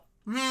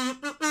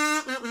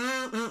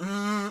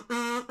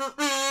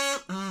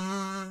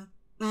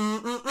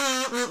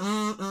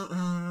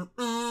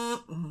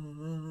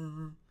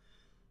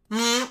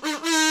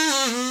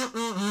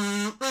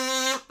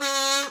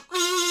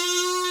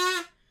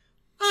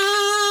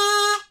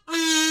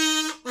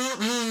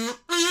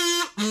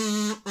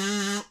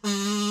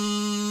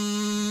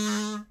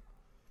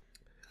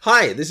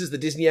Hi, this is the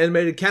Disney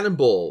Animated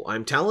Cannonball.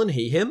 I'm Talen,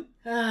 he, him.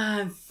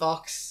 I'm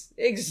Fox.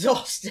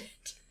 Exhausted.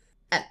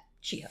 And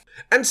Chia.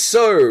 And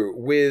so,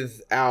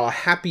 with our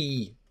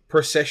happy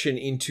procession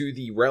into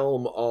the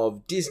realm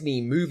of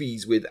Disney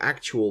movies with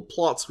actual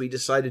plots, we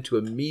decided to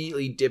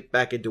immediately dip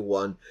back into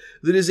one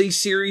that is a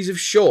series of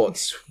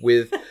shorts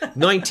with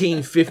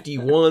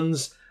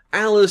 1951's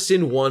Alice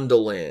in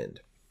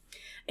Wonderland.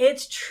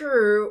 It's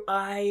true.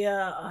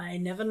 I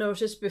never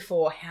noticed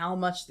before how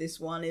much this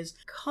one is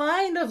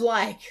kind of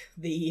like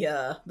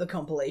the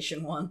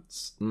compilation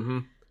ones.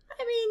 Mm-hmm.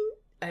 I mean,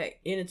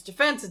 in its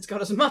defense, it's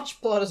got as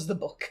much plot as the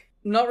book.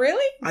 Not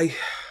really? I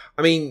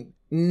mean,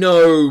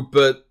 no,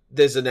 but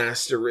there's an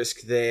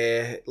asterisk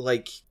there.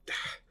 Like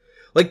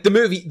the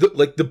movie,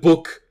 the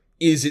book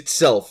is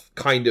itself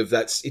kind of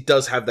it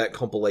does have that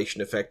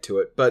compilation effect to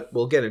it, but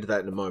we'll get into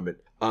that in a moment.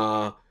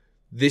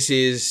 This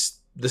is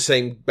the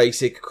same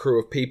basic crew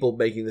of people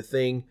making the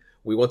thing.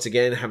 We once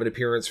again have an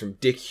appearance from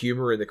Dick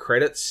Humor in the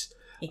credits.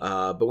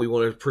 But we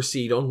want to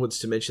proceed onwards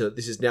to mention that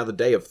this is now the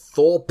day of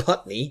Thor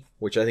Putney,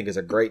 which I think is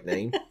a great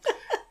name.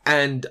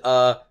 And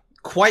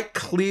quite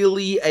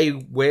clearly a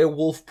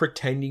werewolf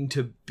pretending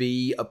to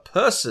be a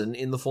person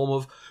in the form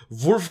of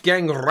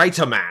Wolfgang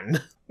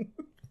Reitermann.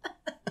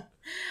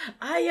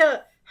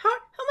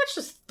 How much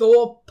does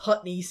Thor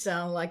Putney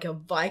sound like a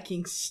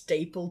Viking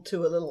staple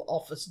to a little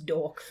office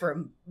dork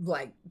from,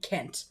 like,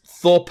 Kent?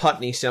 Thor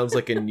Putney sounds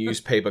like a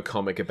newspaper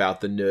comic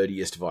about the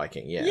nerdiest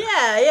Viking, yeah.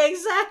 Yeah,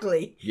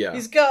 exactly. Yeah.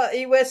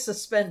 He wears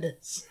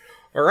suspenders.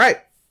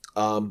 Alright.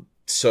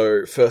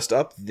 So, first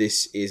up,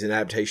 this is an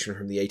adaptation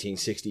from the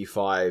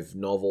 1865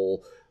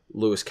 novel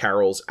Lewis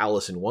Carroll's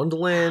Alice in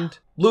Wonderland.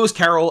 Lewis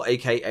Carroll,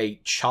 aka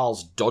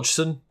Charles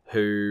Dodgson,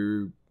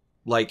 who,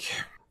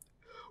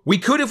 we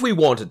could, if we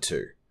wanted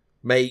to,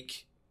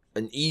 make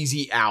an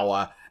easy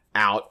hour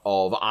out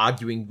of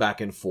arguing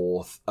back and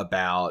forth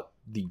about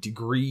the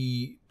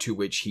degree to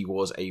which he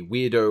was a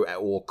weirdo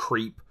or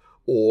creep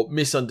or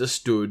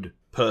misunderstood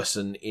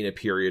person in a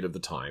period of the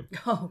time.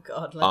 Oh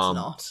God, let's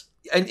not.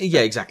 And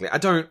yeah, exactly. I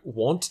don't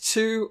want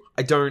to.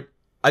 I don't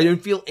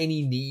feel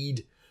any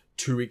need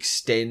to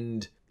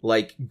extend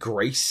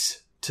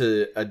grace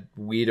to a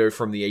weirdo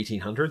from the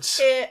 1800s.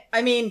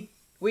 I mean,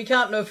 we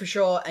can't know for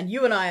sure, and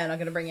you and I are not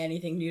going to bring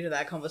anything new to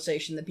that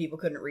conversation that people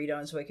couldn't read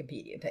on his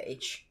Wikipedia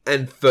page.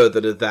 And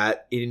further to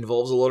that, it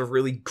involves a lot of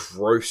really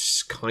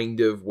gross kind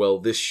of, well,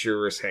 this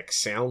sure as heck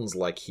sounds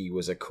like he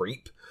was a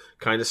creep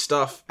kind of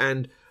stuff.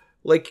 And,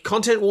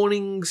 content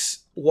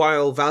warnings,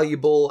 while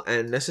valuable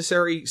and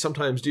necessary,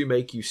 sometimes do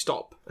make you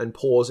stop and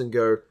pause and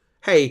go,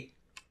 hey,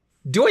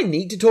 do I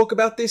need to talk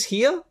about this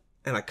here?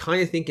 And I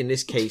kind of think in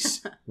this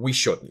case, we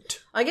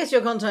shouldn't. I guess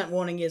your content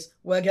warning is,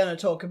 we're going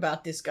to talk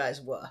about this guy's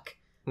work.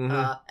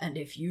 Mm-hmm. And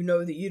if you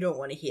know that you don't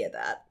want to hear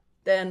that,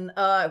 then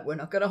we're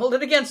not going to hold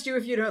it against you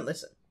if you don't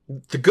listen.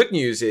 The good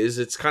news is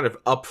it's kind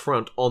of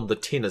upfront on the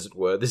tin, as it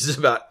were. This is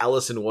about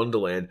Alice in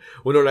Wonderland.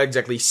 We're not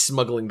exactly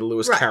smuggling the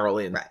Lewis Carroll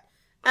in. Right.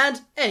 And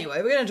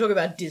anyway, we're going to talk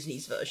about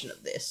Disney's version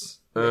of this.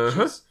 Which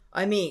is,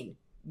 I mean,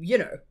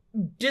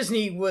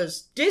 Disney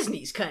was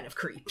Disney's kind of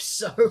creep,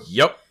 so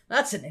yep,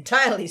 that's an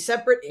entirely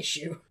separate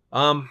issue.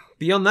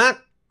 Beyond that,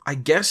 I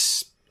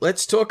guess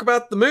let's talk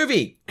about the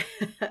movie.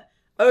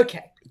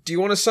 Okay. Do you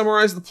want to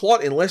summarize the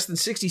plot in less than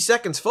 60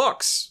 seconds,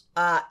 Fox?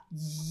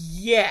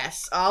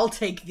 Yes, I'll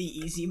take the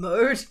easy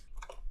mode.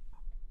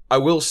 I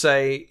will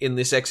say, in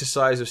this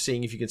exercise of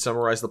seeing if you can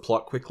summarize the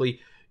plot quickly,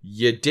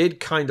 you did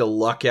kind of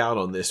luck out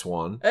on this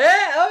one.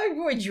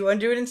 Would you want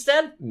to do it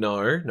instead?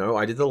 No,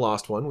 I did the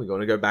last one. We're going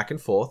to go back and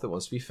forth. It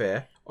wants to be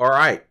fair.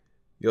 Alright,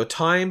 your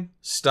time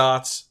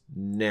starts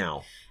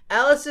now.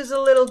 Alice is a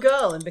little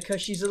girl, and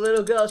because she's a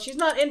little girl, she's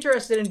not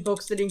interested in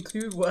books that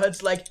include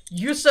words like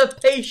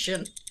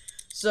usurpation.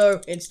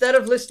 So, instead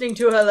of listening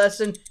to her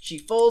lesson, she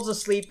falls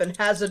asleep and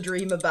has a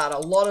dream about a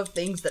lot of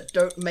things that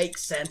don't make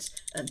sense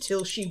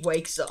until she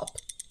wakes up.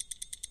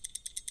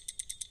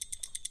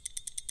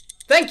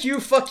 Thank you,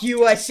 fuck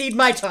you, I cede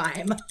my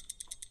time.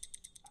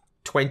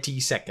 20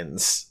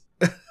 seconds.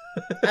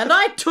 And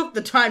I took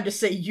the time to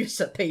say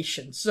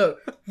usurpation, so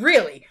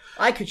really,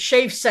 I could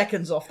shave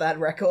seconds off that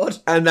record.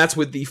 And that's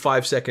with the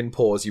 5-second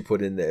pause you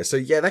put in there. So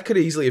yeah, that could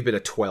easily have been a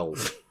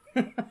 12.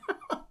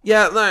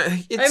 Yeah, no,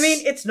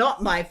 it's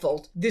not my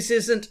fault. This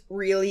isn't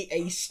really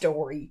a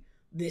story.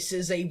 This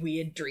is a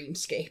weird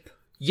dreamscape.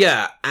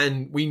 Yeah,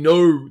 and we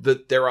know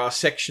that there are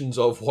sections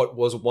of what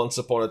was once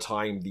upon a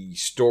time the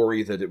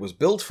story that it was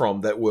built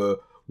from that were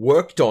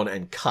worked on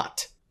and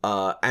cut.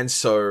 And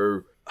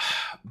so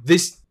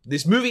this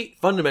movie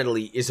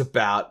fundamentally is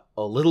about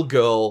a little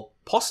girl,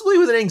 possibly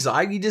with an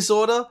anxiety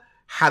disorder,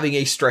 having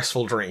a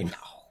stressful dream.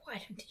 I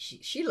don't think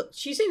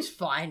she seems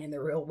fine in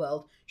the real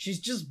world. She's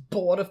just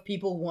bored of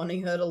people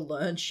wanting her to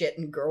learn shit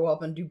and grow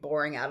up and do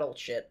boring adult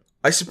shit.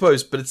 I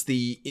suppose, but it's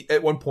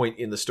at one point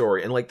in the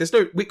story, and like,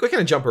 we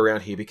kind of jump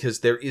around here because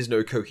there is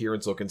no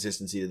coherence or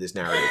consistency to this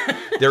narrative.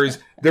 there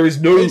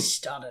is no. They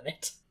started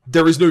it.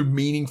 There is no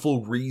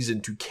meaningful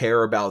reason to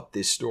care about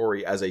this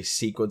story as a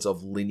sequence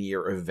of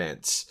linear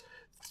events.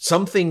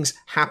 Some things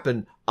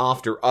happen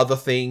after other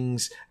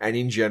things, and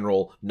in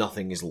general,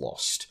 nothing is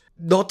lost.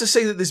 Not to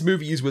say that this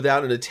movie is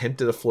without an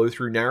attempt at a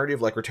flow-through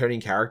narrative, like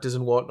returning characters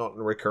and whatnot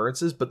and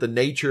recurrences, but the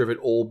nature of it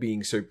all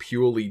being so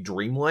purely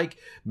dreamlike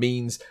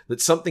means that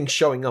something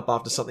showing up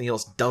after something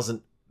else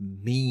doesn't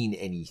mean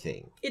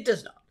anything. It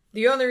does not.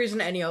 The only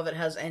reason any of it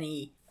has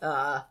any,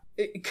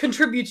 it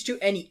contributes to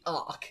any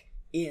arc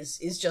is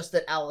just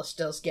that Alice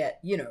does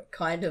get,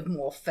 kind of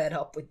more fed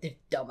up with the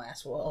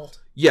dumbass world.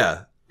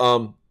 Yeah,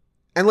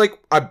 and like,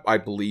 I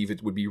believe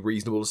it would be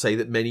reasonable to say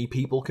that many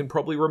people can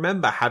probably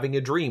remember having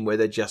a dream where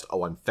they're just,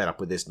 I'm fed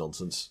up with this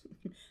nonsense.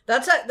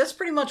 That's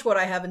pretty much what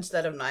I have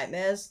instead of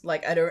nightmares.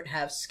 Like, I don't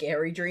have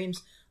scary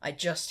dreams. I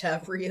just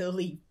have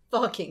really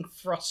fucking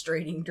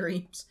frustrating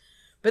dreams.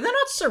 But they're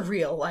not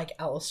surreal like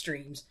Alice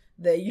dreams.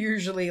 They're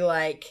usually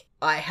like,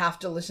 I have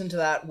to listen to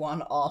that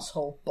one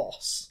asshole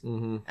boss.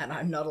 Mm-hmm. And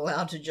I'm not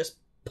allowed to just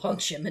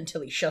punch him until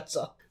he shuts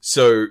up.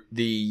 So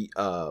the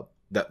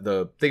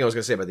thing I was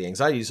going to say about the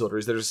anxiety disorder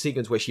is there's a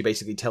sequence where she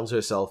basically tells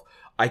herself,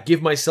 I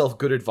give myself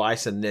good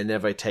advice and then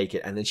never take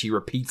it. And then she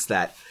repeats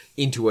that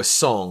into a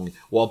song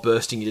while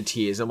bursting into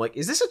tears. I'm like,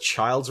 is this a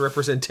child's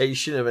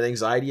representation of an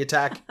anxiety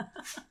attack?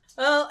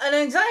 Well, an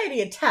anxiety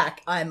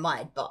attack I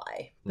might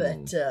buy,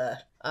 but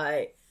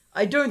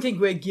I don't think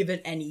we're given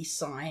any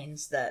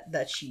signs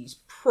that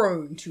she's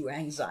prone to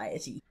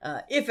anxiety.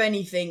 If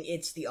anything,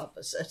 it's the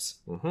opposite.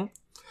 Mm-hmm.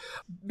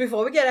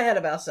 Before we get ahead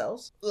of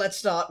ourselves, let's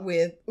start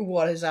with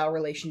what is our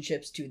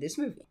relationships to this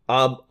movie.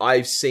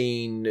 I've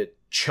seen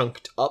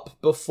Chunked Up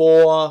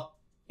before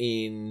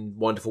in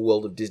Wonderful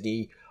World of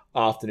Disney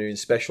afternoon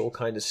special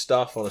kind of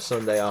stuff on a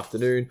Sunday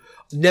afternoon.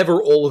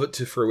 Never all of it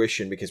to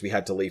fruition because we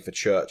had to leave for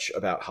church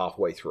about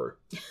halfway through.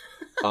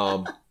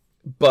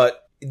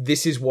 But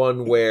this is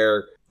one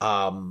where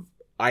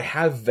I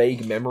have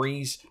vague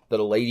memories that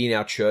a lady in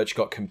our church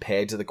got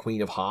compared to the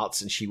Queen of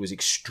Hearts, and she was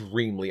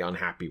extremely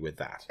unhappy with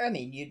that. I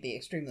mean, you'd be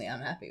extremely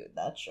unhappy with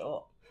that,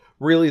 sure.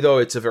 Really, though,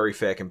 it's a very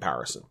fair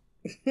comparison.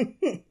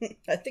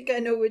 I think I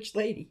know which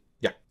lady.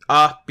 Yeah.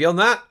 Beyond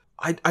that,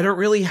 I don't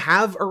really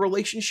have a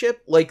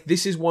relationship. Like,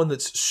 this is one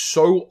that's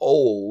so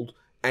old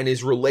and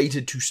is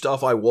related to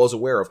stuff I was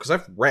aware of, because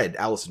I've read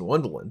Alice in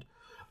Wonderland,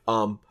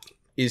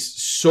 is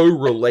so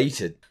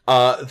related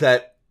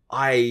that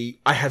I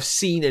have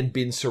seen and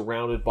been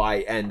surrounded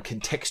by and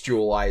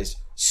contextualized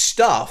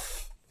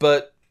stuff,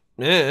 but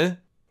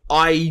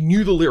I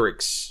knew the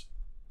lyrics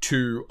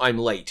to I'm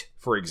Late,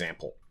 for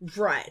example.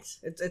 Right.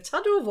 It's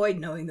hard to avoid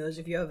knowing those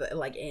if you have,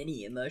 like,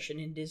 any immersion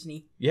in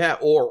Disney. Yeah,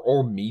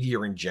 or media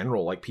in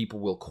general. Like, people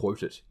will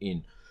quote it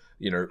in,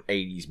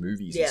 80s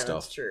movies and stuff. Yeah,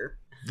 that's true.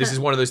 This is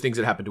one of those things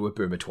that happened to a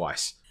boomer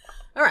twice.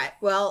 Alright,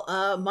 well,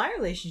 my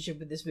relationship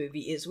with this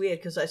movie is weird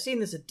because I've seen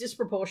this a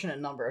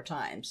disproportionate number of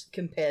times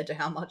compared to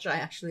how much I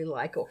actually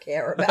like or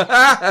care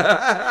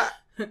about.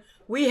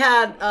 We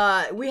had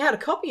a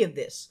copy of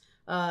this,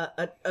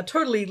 a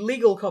totally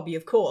legal copy,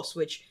 of course,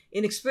 which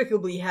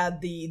inexplicably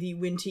had the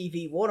Win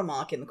TV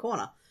watermark in the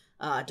corner.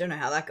 I don't know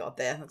how that got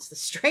there. That's the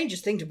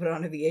strangest thing to put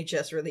on a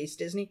VHS release,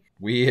 Disney.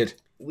 Weird.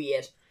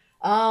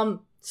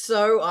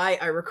 So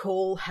I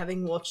recall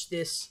having watched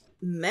this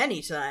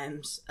many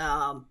times.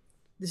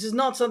 This is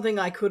not something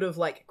I could have,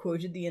 like,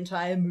 quoted the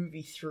entire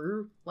movie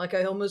through, like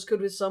I almost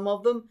could with some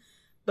of them,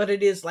 but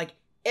it is, like,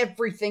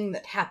 everything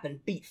that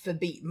happened, beat for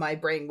beat, my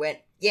brain went,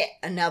 yeah,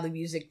 and now the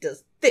music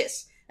does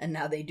this, and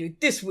now they do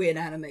this weird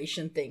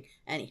animation thing,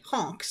 and he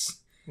honks.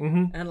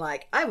 Mm-hmm. And,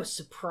 like, I was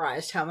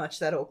surprised how much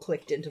that all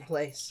clicked into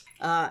place.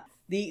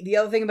 The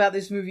other thing about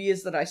this movie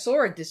is that I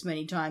saw it this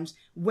many times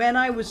when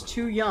I was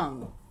too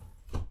young,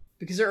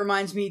 because it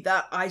reminds me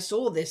that I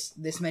saw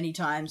this many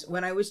times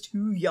when I was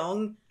too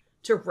young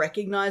to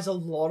recognize a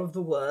lot of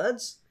the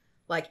words.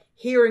 Like,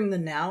 hearing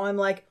them now, I'm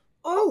like,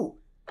 oh,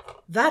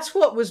 that's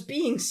what was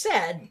being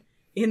said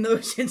in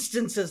those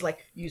instances.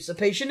 Like,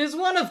 usurpation is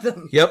one of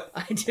them. Yep.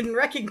 I didn't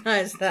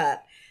recognize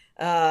that.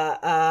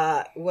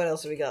 What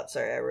else have we got?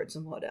 Sorry, I wrote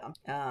some more down.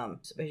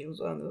 Usurpation was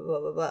one of them,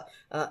 blah, blah,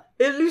 blah.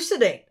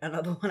 Elucidate,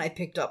 another one I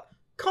picked up.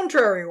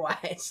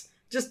 Contrary-wise.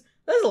 Just,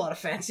 there's a lot of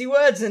fancy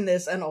words in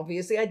this, and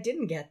obviously I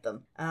didn't get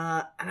them.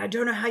 And I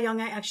don't know how young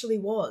I actually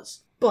was.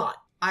 But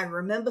I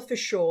remember for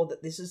sure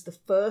that this is the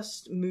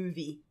first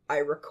movie I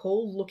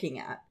recall looking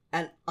at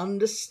and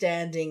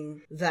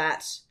understanding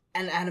that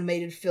an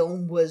animated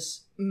film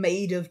was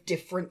made of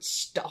different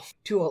stuff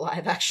to a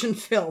live-action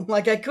film.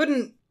 Like, I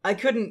couldn't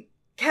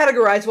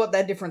categorize what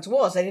that difference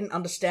was. I didn't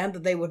understand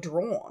that they were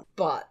drawn.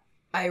 But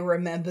I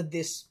remember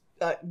this,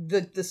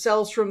 the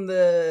cells from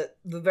the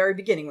very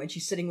beginning when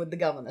she's sitting with the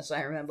governess.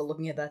 I remember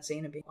looking at that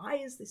scene and being, why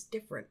is this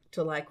different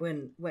to, like,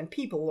 when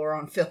people are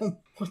on film?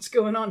 What's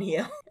going on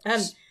here?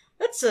 And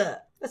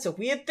That's a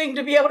weird thing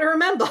to be able to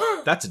remember.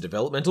 That's a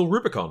developmental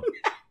Rubicon.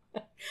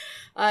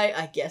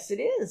 I guess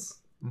it is.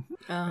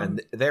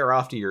 And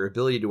thereafter, your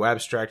ability to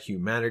abstract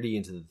humanity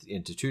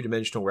into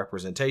two-dimensional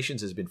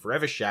representations has been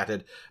forever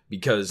shattered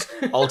because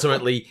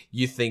ultimately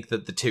you think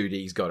that the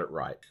 2D's got it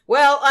right.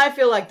 Well, I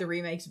feel like the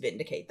remakes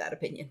vindicate that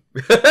opinion.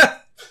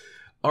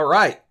 All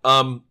right.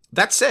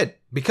 That said,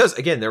 because,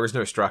 again, there is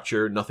no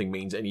structure, nothing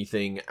means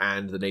anything,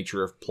 and the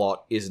nature of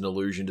plot is an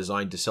illusion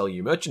designed to sell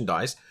you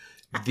merchandise,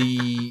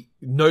 the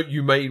note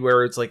you made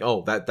where it's like,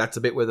 oh, that's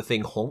a bit where the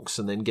thing honks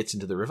and then gets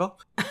into the river.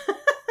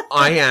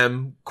 I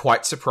am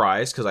quite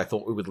surprised because I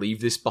thought we would leave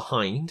this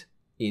behind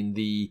in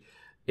the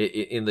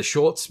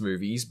shorts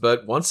movies,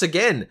 but once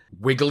again,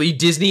 wiggly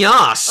Disney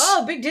ass.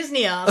 Oh, big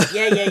Disney ass.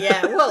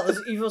 Yeah. Well,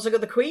 you've also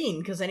got the Queen,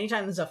 because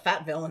anytime there's a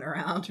fat villain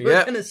around,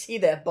 we're going to see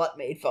their butt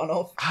made fun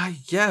of.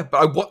 Yeah,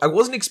 but I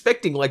wasn't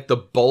expecting, like, the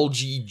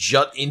bulgy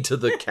jut into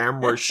the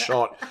camera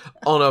shot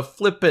on a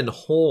flippin'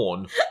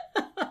 horn.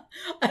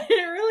 I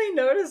didn't really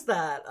notice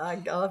that.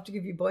 I'll have to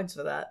give you points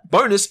for that.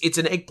 Bonus, it's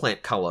an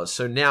eggplant color,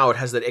 so now it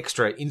has that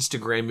extra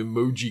Instagram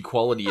emoji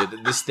quality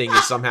that this thing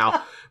is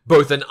somehow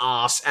both an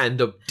ass and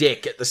a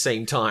dick at the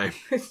same time.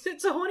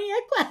 It's a horny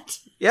eggplant.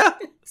 Yeah.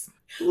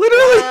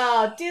 Literally.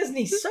 Wow,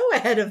 Disney's so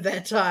ahead of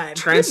their time.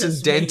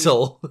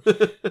 Transcendental.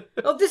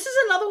 Oh, this is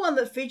another one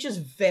that features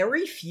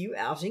very few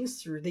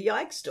outings through the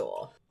Yike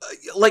store.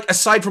 Like,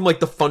 aside from, like,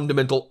 the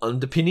fundamental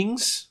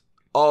underpinnings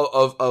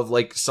of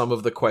like, some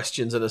of the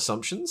questions and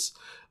assumptions,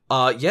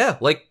 yeah,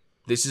 like,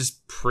 this is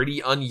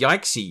pretty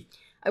un-yikesy.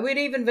 I would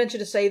even venture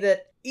to say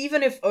that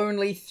even if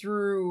only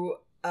through,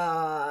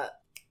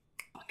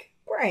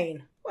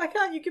 brain. Why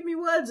can't you give me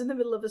words in the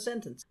middle of a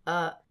sentence?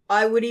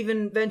 I would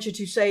even venture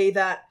to say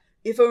that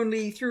if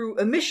only through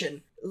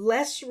omission,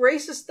 less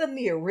racist than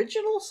the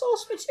original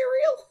source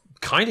material?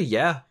 Kinda,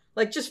 yeah.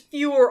 Like, just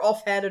fewer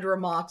offhanded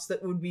remarks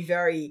that would be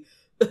very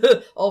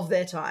of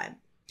their time.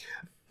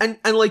 And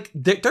like,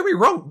 don't be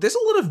wrong, there's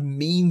a lot of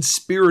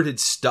mean-spirited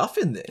stuff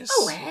in this.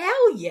 Oh,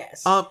 hell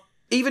yes.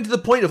 Even to the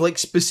point of, like,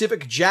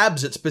 specific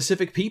jabs at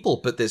specific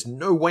people, but there's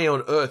no way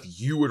on earth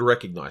you would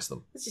recognize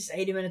them. It's just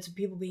 80 minutes of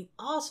people being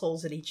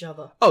assholes at each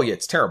other. Oh, yeah,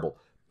 it's terrible.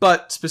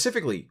 But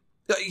specifically,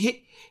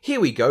 here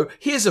we go.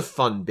 Here's a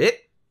fun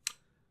bit.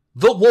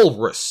 The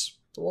Walrus.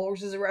 The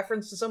Walrus is a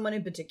reference to someone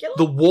in particular?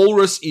 The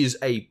Walrus is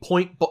a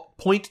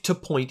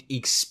point-to-point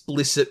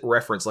explicit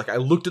reference. Like, I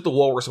looked at the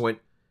Walrus and went,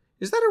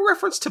 is that a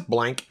reference to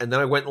blank? And then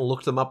I went and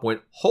looked them up and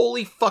went,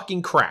 holy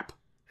fucking crap.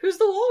 Who's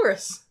the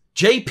Walrus?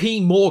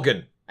 J.P.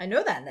 Morgan. I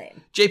know that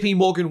name. J.P.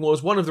 Morgan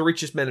was one of the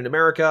richest men in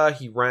America.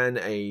 He ran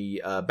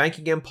a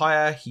banking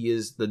empire. He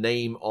is the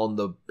name on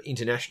the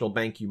international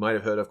bank you might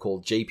have heard of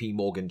called J.P.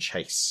 Morgan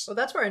Chase. Well,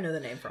 that's where I know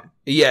the name from.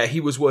 Yeah, he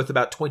was worth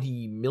about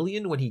 $20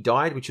 million when he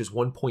died, which is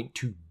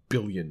 $1.2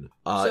 billion.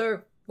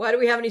 So why do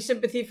we have any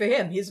sympathy for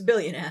him? He's a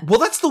billionaire. Well,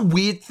 that's the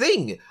weird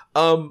thing.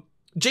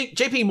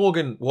 J.P.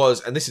 Morgan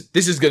was, and this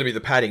is going to be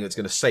the padding that's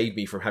going to save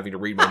me from having to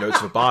read my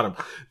notes verbatim.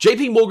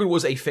 J.P. Morgan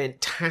was a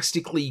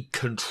fantastically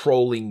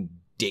controlling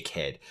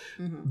dickhead.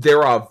 Mm-hmm.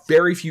 There are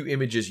very few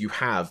images you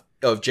have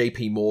of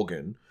J.P.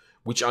 Morgan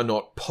which are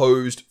not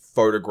posed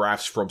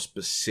photographs from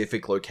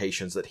specific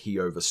locations that he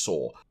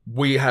oversaw.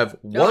 We have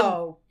one...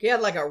 Oh, he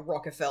had like a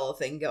Rockefeller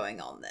thing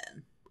going on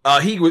then.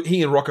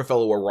 He and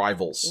Rockefeller were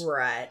rivals.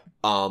 Right.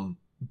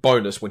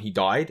 Bonus, when he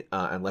died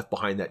and left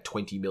behind that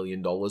 $20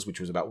 million, which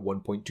was about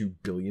 $1.2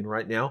 billion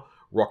right now,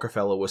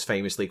 Rockefeller was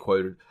famously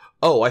quoted,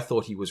 "Oh, I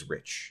thought he was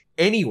rich."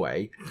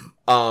 Anyway,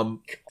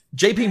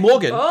 J.P.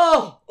 Morgan...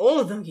 Oh, all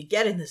of them could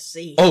get in the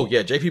sea. Oh,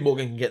 yeah, J.P.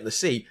 Morgan can get in the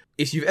sea.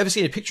 If you've ever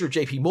seen a picture of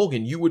J.P.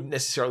 Morgan, you wouldn't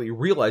necessarily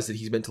realize that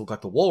he's meant to look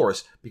like the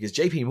walrus, because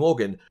J.P.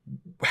 Morgan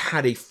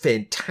had a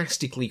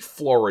fantastically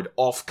florid,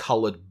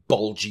 off-colored,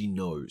 bulgy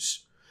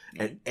nose.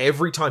 And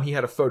every time he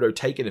had a photo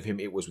taken of him,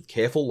 it was with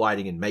careful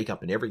lighting and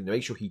makeup and everything to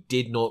make sure he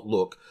did not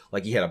look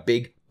like he had a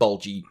big,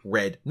 bulgy,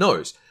 red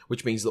nose.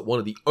 Which means that one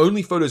of the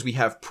only photos we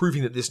have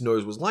proving that this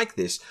nose was like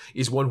this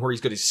is one where he's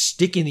got his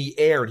stick in the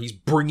air and he's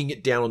bringing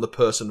it down on the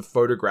person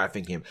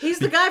photographing him. He's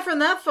the guy from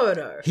that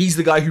photo. He's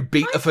the guy who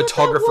beat a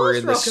photographer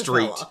in the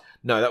street.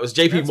 No, that was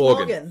J.P.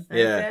 Morgan.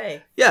 Yeah.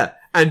 Okay. Yeah.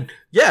 And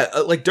yeah,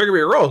 like, don't get me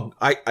wrong,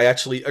 I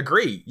actually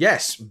agree.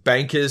 Yes,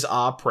 bankers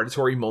are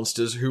predatory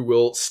monsters who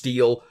will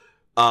steal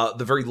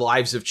the very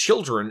lives of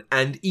children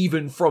and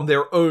even from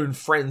their own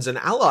friends and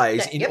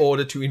allies in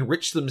order to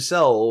enrich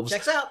themselves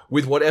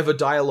with whatever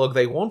dialogue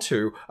they want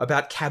to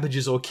about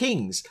cabbages or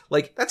kings.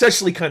 Like, that's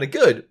actually kind of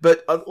good,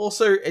 but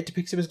also it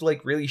depicts him as,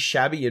 like, really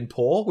shabby and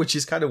poor, which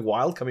is kind of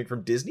wild coming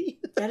from Disney.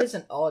 That is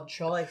an odd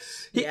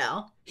choice. He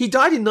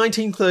died in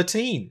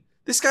 1913.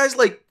 This guy's,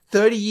 like,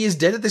 30 years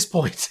dead at this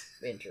point.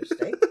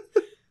 Interesting.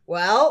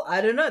 Well,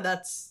 I don't know,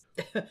 that's...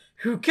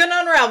 Who can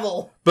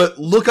unravel? But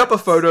look up a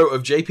photo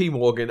of J.P.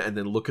 Morgan and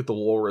then look at the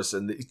walrus,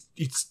 and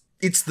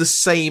it's the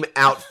same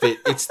outfit,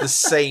 it's the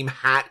same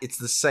hat, it's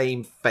the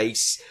same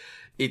face.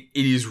 It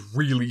is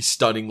really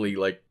stunningly,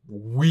 like,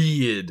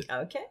 weird.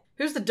 Okay.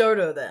 Who's the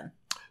dodo then?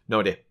 No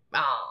idea.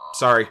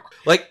 Sorry.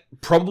 Like,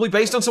 probably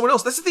based on someone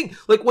else. That's the thing.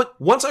 Like,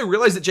 once I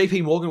realized that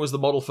J.P. Morgan was the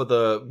model for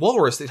the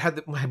Walrus, it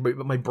had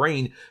my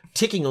brain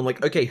ticking on,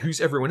 like, okay,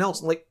 who's everyone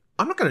else? I'm like,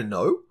 I'm not going to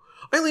know.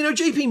 I only know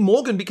J.P.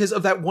 Morgan because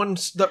of that one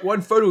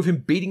photo of him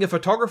beating a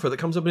photographer that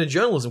comes up in a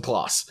journalism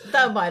class.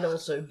 That might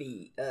also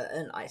be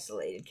an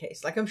isolated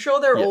case. Like, I'm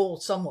sure they're all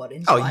somewhat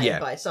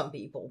inspired by some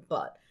people,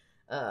 but...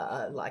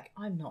 like,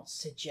 I'm not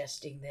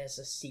suggesting there's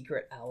a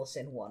secret Alice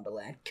in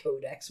Wonderland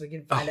codex we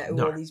can find out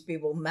who all these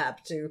people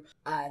map to.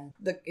 And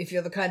if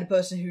you're the kind of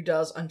person who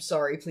does, I'm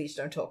sorry, please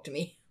don't talk to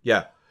me.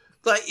 Yeah.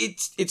 Like,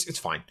 it's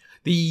fine.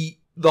 The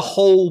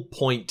whole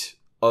point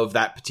of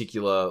that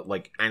particular,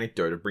 like,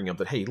 anecdote of bringing up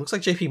that, hey, it looks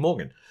like J.P.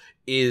 Morgan,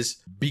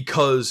 is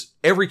because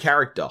every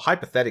character,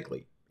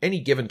 hypothetically, any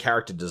given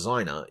character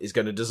designer is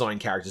going to design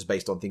characters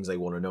based on things they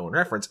want to know and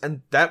reference,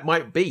 and that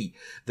might be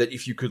that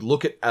if you could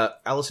look at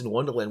Alice in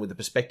Wonderland with the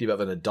perspective of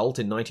an adult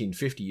in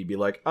 1950, you'd be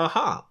like,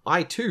 aha,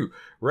 I too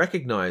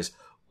recognize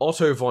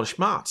Otto von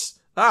Schmerz.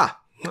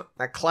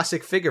 That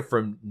classic figure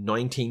from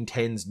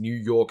 1910's New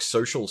York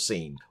social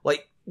scene.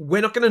 Like,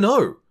 we're not going to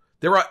know.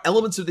 There are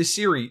elements of this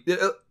series...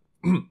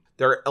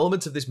 there are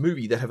elements of this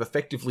movie that have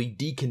effectively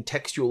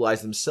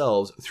decontextualized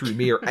themselves through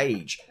mere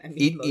age.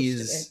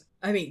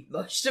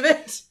 Most of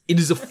it. It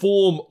is a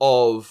form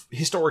of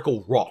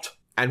historical rot.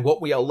 And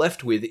what we are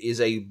left with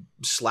is a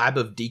slab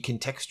of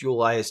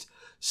decontextualized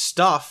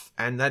stuff.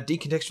 And that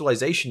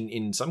decontextualization,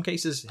 in some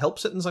cases,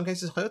 helps it, in some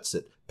cases, hurts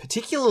it.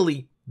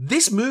 Particularly,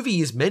 this movie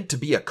is meant to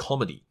be a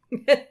comedy.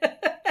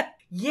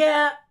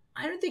 Yeah,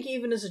 I don't think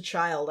even as a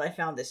child I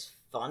found this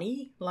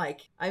funny.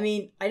 Like, I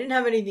mean, I didn't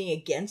have anything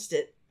against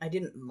it. I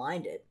didn't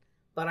mind it.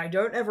 But I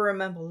don't ever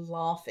remember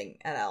laughing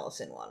at Alice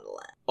in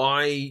Wonderland.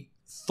 I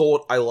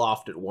thought I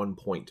laughed at one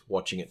point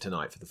watching it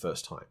tonight for the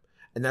first time.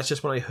 And that's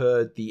just when I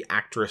heard the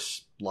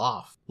actress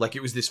laugh. Like,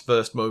 it was this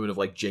first moment of,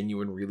 like,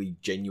 really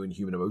genuine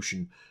human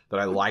emotion that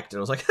I liked. And I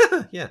was like,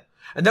 yeah.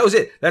 And that was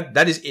it.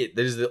 That is it.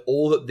 That is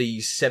all that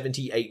the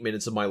 78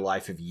 minutes of my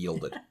life have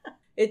yielded.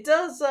 It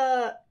does,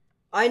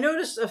 I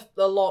noticed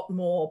a lot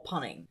more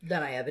punning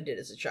than I ever did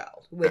as a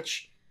child,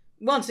 which...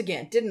 once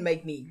again, didn't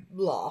make me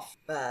laugh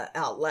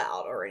out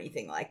loud or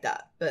anything like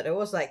that. But it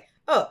was like,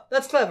 oh,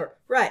 that's clever.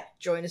 Right,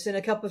 join us in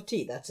a cup of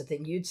tea. That's a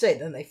thing you'd say.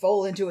 Then they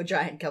fall into a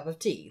giant cup of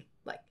tea.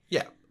 Like,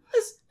 yeah.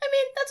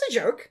 That's a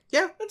joke.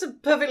 Yeah. That's a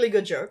perfectly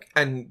good joke.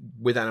 And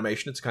with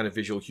animation, it's kind of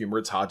visual humor.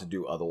 It's hard to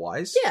do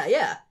otherwise.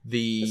 Yeah.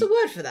 There's a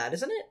word for that,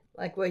 isn't it?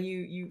 Like, where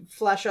you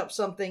flash up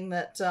something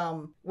that,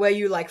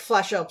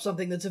 flash up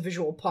something that's a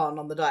visual pun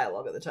on the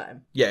dialogue at the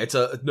time. Yeah, it's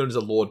known as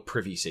a Lord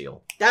Privy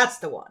Seal. That's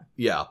the one.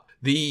 Yeah.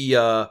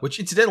 Which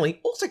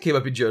incidentally also came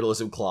up in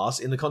journalism class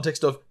in the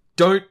context of,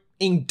 don't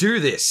do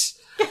this.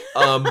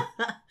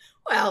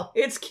 Well,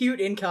 it's cute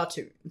in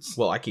cartoons.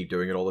 Well, I keep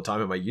doing it all the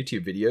time in my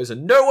YouTube videos,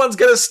 and no one's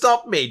gonna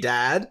stop me,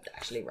 Dad. I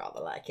actually rather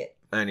like it.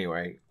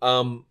 Anyway,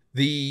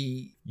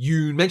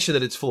 you mentioned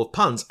that it's full of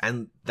puns,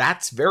 and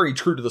that's very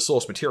true to the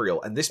source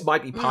material, and this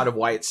might be part of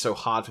why it's so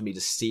hard for me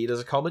to see it as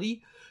a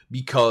comedy,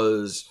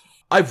 because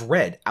I've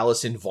read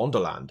Alice in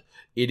Wonderland.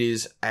 It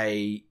is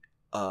a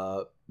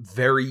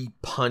very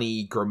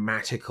punny,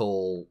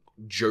 grammatical,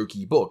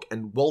 jokey book,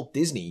 and Walt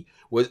Disney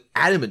was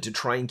adamant to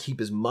try and keep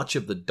as much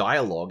of the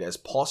dialogue as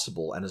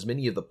possible and as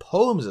many of the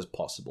poems as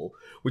possible,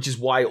 which is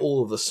why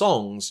all of the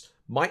songs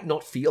might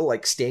not feel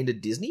like standard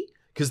Disney,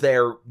 because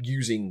they're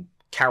using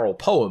carol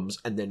poems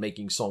and then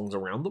making songs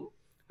around them.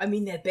 I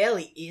mean, there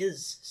barely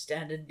is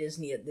standard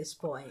Disney at this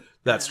point.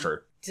 That's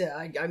true.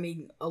 I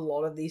mean, a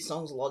lot of these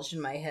songs lodged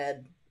in my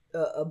head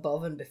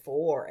above and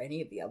before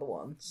any of the other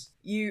ones.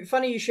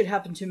 Funny you should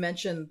happen to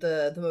mention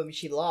the moment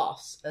she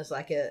laughs as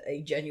like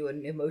a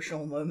genuine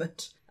emotional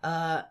moment.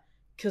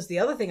 Because the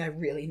other thing I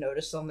really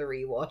noticed on the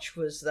rewatch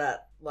was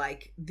that,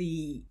 like,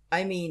 the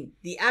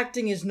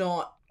acting is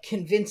not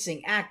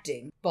convincing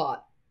acting,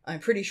 but I'm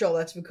pretty sure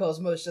that's because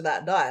most of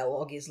that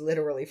dialogue is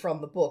literally from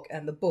the book,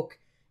 and the book,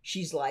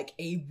 she's like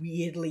a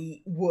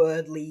weirdly,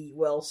 wordly,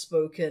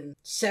 well-spoken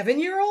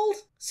 7-year-old?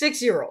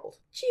 6-year-old.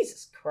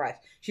 Jesus Christ.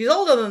 She's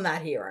older than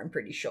that here, I'm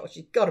pretty sure.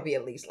 She's got to be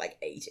at least like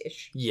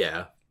 8-ish.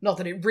 Yeah. Not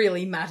that it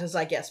really matters,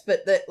 I guess,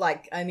 but that,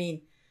 like, I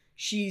mean,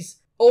 she's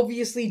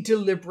obviously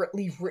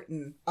deliberately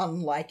written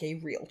unlike a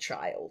real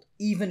child,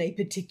 even a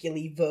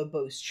particularly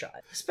verbose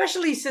child.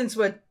 Especially since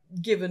we're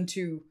given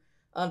to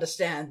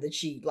understand that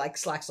she, like,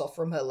 slacks off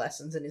from her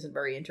lessons and isn't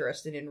very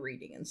interested in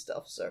reading and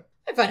stuff, so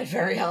I find it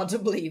very hard to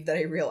believe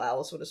that a real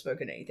Alice would have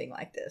spoken anything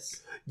like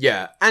this.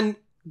 Yeah, and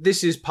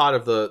this is part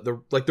of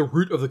the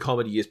root of the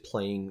comedy is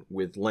playing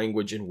with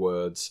language and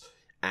words,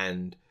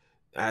 and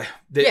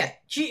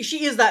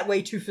she is that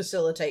way to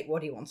facilitate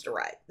what he wants to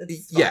write.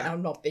 That's fine. Yeah.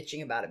 I'm not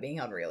bitching about it being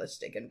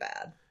unrealistic and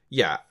bad.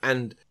 Yeah,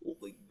 and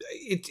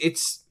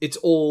it's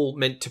all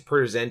meant to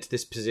present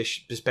this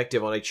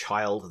perspective on a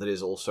child that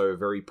is also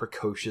very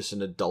precocious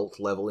and adult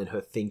level in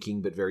her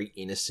thinking, but very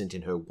innocent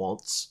in her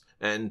wants.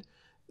 And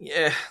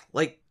yeah,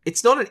 like,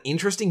 it's not an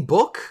interesting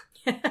book.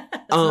 It's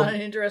not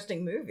an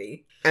interesting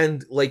movie.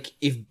 And, like,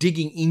 if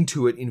digging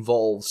into it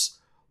involves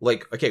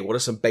like, okay, what are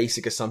some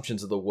basic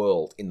assumptions of the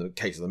world in the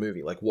case of the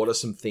movie? Like, what are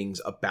some things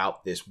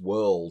about this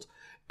world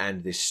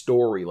and this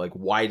story? Like,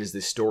 why does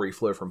this story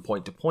flow from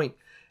point to point?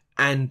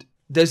 And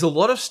there's a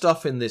lot of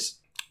stuff in this.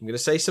 I'm going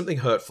to say something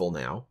hurtful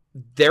now.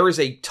 There is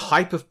a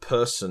type of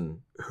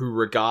person who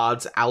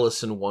regards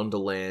Alice in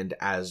Wonderland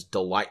as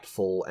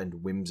delightful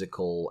and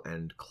whimsical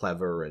and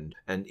clever and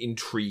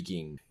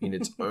intriguing in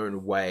its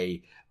own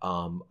way.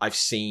 I've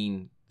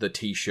seen the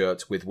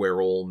t-shirts with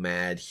 "We're all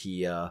mad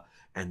here"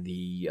 and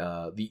the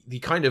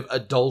kind of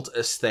adult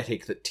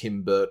aesthetic that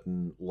Tim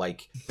Burton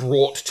like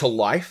brought to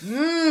life.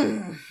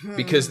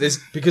 Because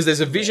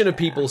there's a vision of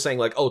people saying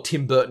like, oh,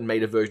 Tim Burton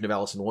made a version of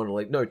Alice in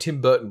Wonderland. No, Tim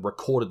Burton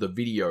recorded the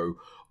video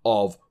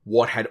of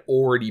what had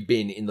already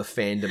been in the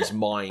fandom's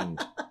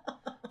mind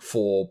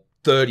for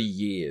 30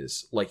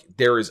 years. Like,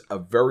 there is a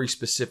very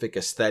specific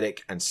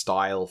aesthetic and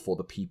style for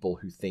the people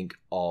who think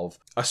of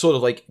a sort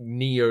of like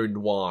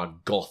neo-noir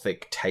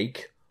gothic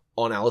take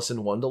on Alice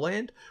in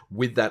Wonderland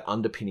with that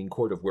underpinning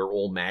quote of "We're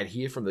all mad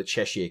here" from the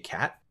Cheshire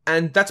Cat.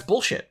 And that's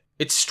bullshit.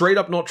 It's straight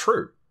up not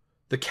true.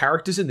 The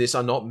characters in this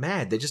are not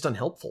mad. They're just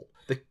unhelpful.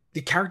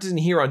 The characters in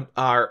here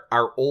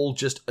are all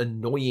just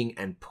annoying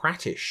and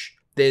prattish.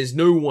 There's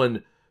no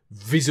one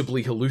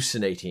visibly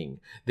hallucinating.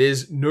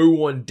 There's no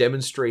one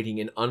demonstrating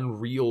an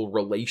unreal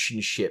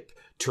relationship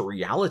to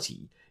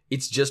reality.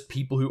 It's just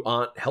people who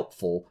aren't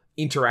helpful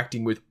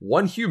interacting with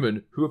one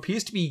human who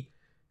appears to be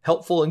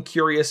helpful and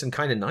curious and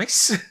kind of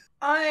nice.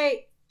 I'm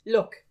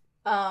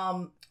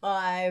going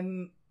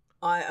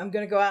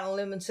to go out on a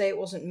limb and say it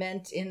wasn't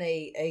meant in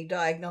a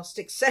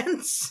diagnostic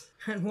sense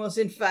and was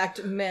in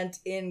fact meant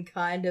in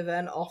kind of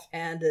an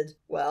offhanded,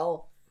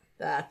 well,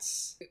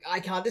 I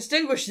can't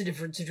distinguish the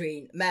difference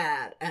between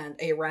mad and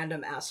a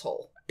random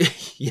asshole.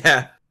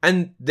 Yeah.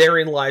 And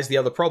therein lies the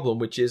other problem,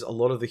 which is a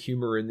lot of the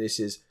humor in this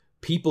is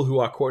people who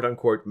are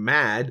quote-unquote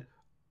mad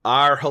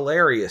are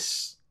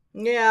hilarious.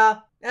 Yeah.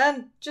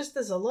 And just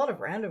there's a lot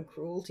of random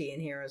cruelty in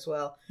here as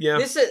well. Yeah.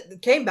 This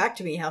came back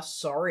to me how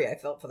sorry I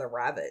felt for the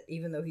rabbit,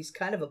 even though he's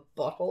kind of a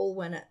butthole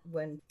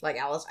when like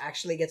Alice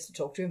actually gets to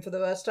talk to him for the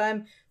first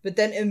time. But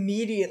then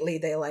immediately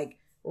they like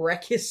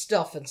wreck his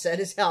stuff and set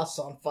his house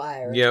on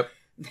fire. Yep.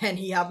 Then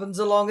he happens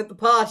along at the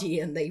party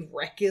and they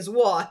wreck his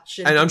watch.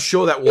 And I'm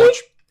sure that watch...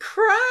 He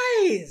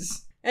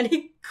cries! And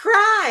he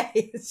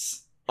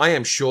cries! I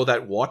am sure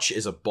that watch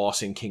is a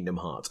boss in Kingdom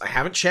Hearts. I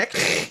haven't checked,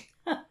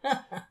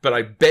 but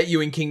I bet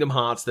you in Kingdom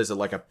Hearts there's a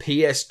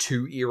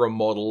PS2 era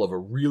model of a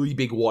really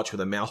big watch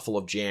with a mouthful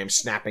of jam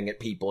snapping at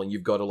people, and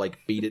you've got to like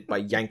beat it by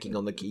yanking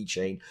on the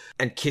keychain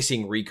and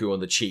kissing Riku on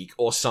the cheek,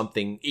 or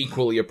something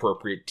equally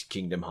appropriate to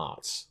Kingdom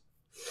Hearts.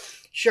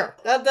 Sure,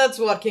 that's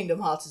what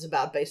Kingdom Hearts is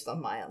about, based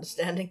on my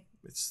understanding.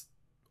 It's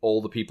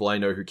all the people I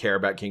know who care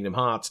about Kingdom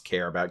Hearts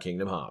care about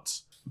Kingdom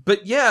Hearts.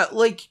 But yeah,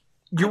 like,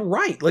 you're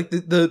right. Like,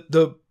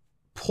 the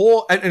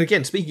poor... And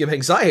again, speaking of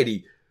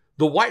anxiety,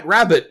 the White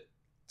Rabbit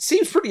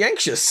seems pretty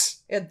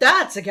anxious. Yeah,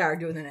 that's a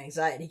character with an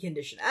anxiety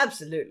condition,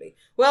 absolutely.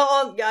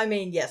 Well, I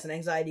mean, yes, an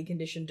anxiety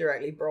condition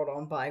directly brought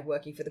on by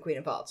working for the Queen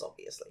of Hearts,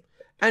 obviously.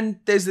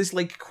 And there's this,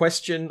 like,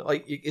 question,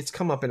 like, it's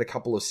come up in a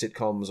couple of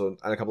sitcoms, and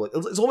a couple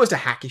of... It's almost a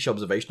hackish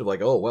observation of,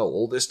 like, oh, well,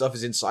 all this stuff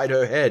is inside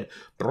her head.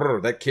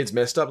 Brr, that kid's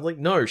messed up. Like,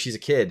 no, she's a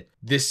kid.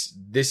 This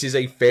is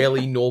a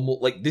fairly normal...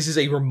 Like, this is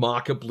a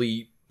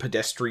remarkably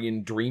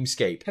pedestrian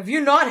dreamscape. Have you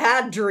not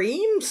had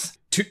dreams?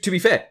 To be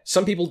fair,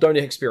 some people don't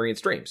experience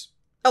dreams.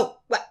 Oh,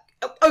 well,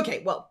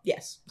 okay, well,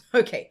 yes.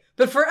 Okay.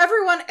 But for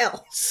everyone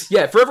else...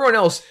 Yeah, for everyone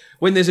else,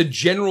 when there's a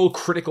general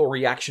critical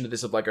reaction to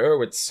this of like,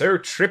 oh, it's so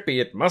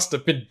trippy, it must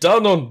have been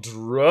done on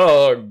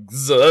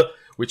drugs,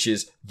 which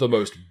is the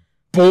most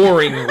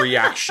boring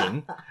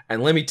reaction.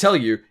 And let me tell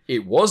you,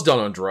 it was done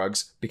on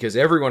drugs, because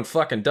everyone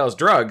fucking does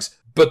drugs,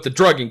 but the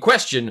drug in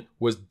question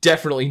was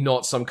definitely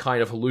not some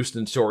kind of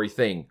hallucinatory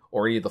thing,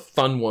 or any of the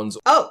fun ones.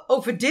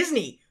 Oh, for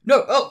Disney!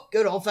 No,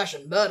 good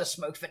old-fashioned murder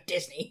smoke for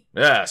Disney.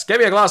 Yes, give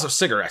me a glass of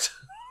cigarette.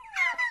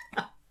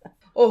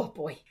 Oh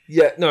boy.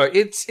 Yeah, no,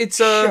 it's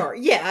Sure.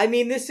 Yeah, I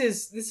mean this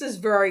is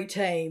very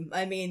tame.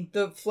 I mean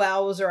the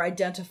flowers are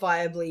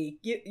identifiably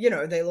you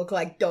know, they look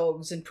like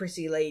dogs and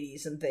prissy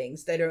ladies and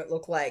things. They don't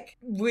look like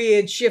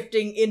weird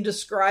shifting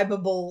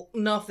indescribable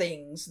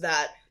nothings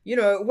that, you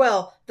know,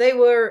 well, they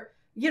were,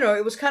 you know,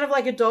 it was kind of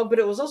like a dog, but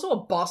it was also a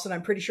bus, and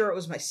I'm pretty sure it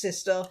was my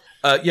sister.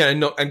 Yeah,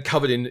 and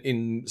covered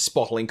in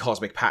spottling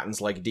cosmic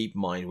patterns like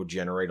DeepMind would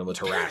generate on the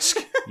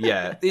Tarrasque.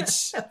 Yeah,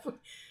 it's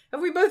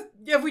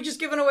Have we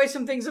just given away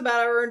some things about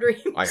our own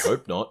dreams? I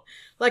hope not.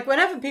 Like,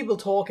 whenever people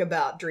talk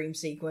about dream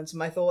sequence,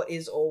 my thought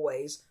is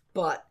always,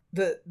 but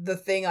the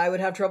thing I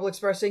would have trouble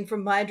expressing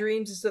from my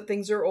dreams is that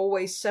things are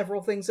always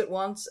several things at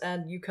once,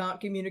 and you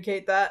can't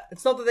communicate that.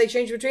 It's not that they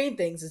change between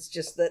things, it's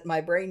just that my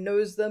brain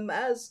knows them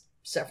as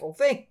several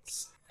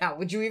things. How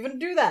would you even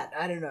do that?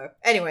 I don't know.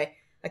 Anyway,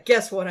 I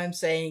guess what I'm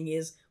saying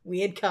is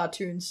weird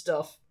cartoon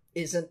stuff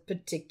isn't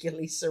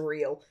particularly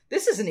surreal.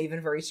 This isn't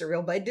even very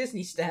surreal by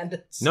Disney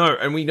standards. No,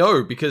 and we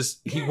know because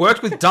he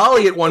worked with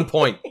Dali at one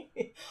point.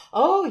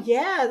 Oh,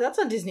 yeah, that's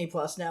on Disney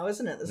Plus now,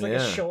 isn't it? There's like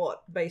a short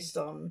based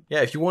on...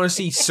 Yeah, if you want to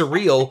see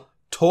surreal,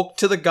 talk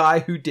to the guy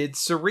who did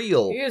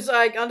Surreal. Because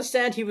I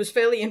understand he was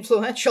fairly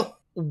influential.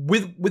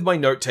 With my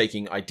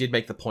note-taking, I did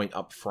make the point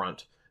up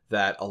front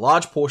that a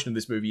large portion of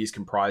this movie is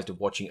comprised of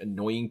watching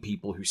annoying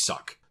people who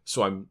suck.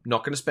 So I'm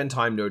not going to spend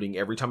time noting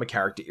every time a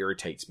character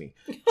irritates me.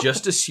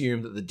 Just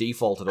assume that the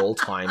default at all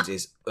times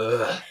is,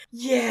 ugh.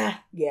 Yeah.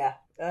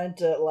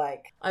 And,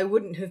 I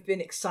wouldn't have been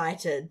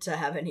excited to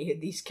have any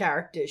of these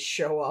characters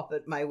show up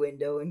at my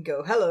window and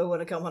go, hello,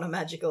 want to come on a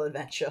magical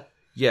adventure?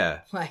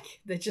 Yeah.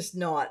 They're just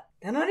not...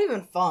 They're not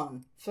even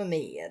fun, for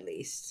me, at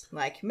least.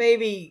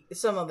 Maybe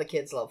some of the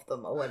kids loved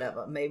them or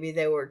whatever. Maybe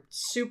they were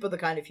super the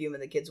kind of humor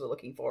the kids were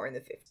looking for in the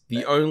 50s.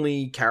 The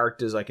only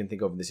characters I can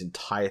think of in this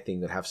entire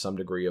thing that have some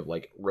degree of,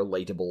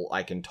 relatable,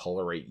 I can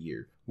tolerate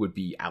you, would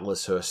be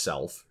Alice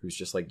herself, who's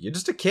just you're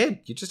just a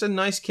kid. You're just a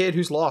nice kid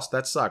who's lost.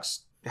 That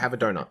sucks. Have a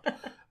donut.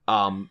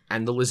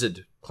 And the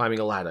lizard climbing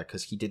a ladder,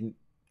 because he didn't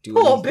do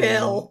Poor anything.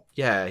 Bill!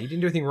 Yeah, he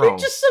didn't do anything wrong.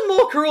 Just some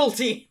more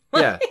cruelty.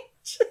 Yeah.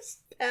 Just...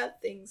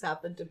 bad things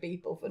happen to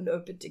people for no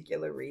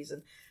particular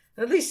reason.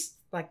 At least,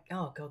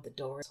 oh god, the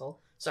door is asshole.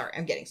 Sorry,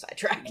 I'm getting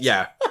sidetracked.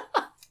 Yeah.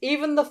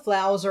 Even the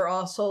flowers are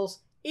assholes.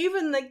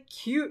 Even the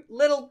cute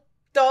little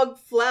dog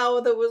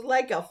flower that was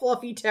like a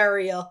fluffy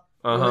terrier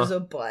was a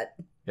butt.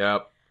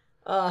 Yep.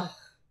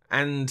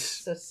 And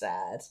so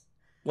sad.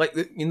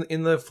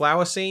 In the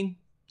flower scene,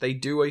 they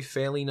do a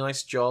fairly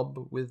nice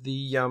job with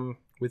the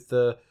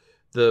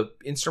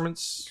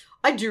instruments.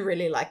 I do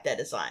really like their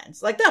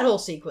designs. That whole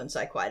sequence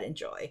I quite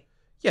enjoy.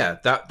 Yeah,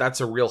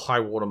 that's a real high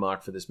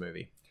watermark for this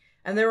movie.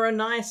 And there are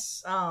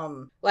nice,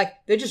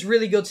 they're just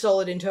really good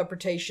solid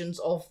interpretations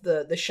of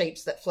the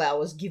shapes that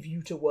flowers give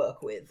you to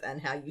work with and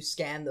how you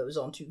scan those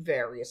onto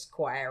various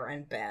choir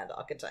and band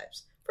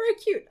archetypes. Very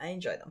cute. I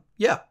enjoy them.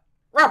 Yeah.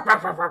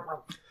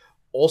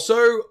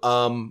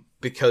 Also,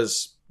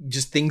 because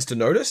just things to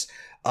notice,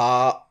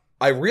 I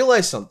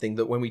realized something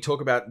that when we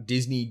talk about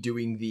Disney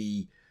doing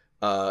the,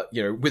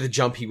 with a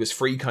jump he was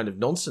free kind of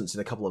nonsense in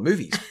a couple of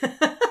movies...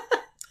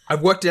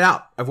 I've worked it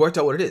out. I've worked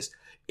out what it is.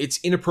 It's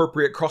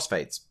inappropriate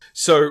crossfades.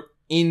 So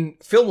in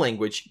film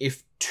language,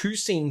 if two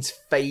scenes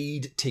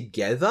fade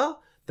together,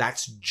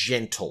 that's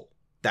gentle.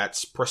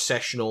 That's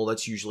processional.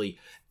 That's usually,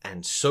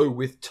 and so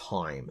with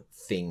time,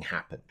 thing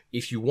happened.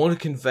 If you want to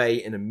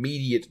convey an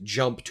immediate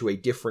jump to a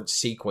different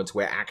sequence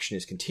where action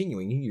is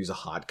continuing, you use a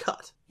hard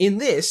cut. In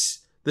this,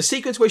 the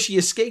sequence where she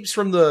escapes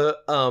from the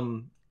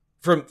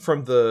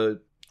from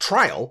the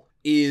trial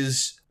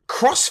is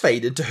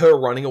crossfaded to her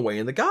running away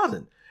in the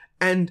garden.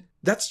 And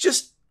that's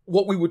just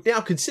what we would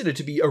now consider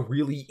to be a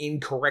really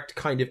incorrect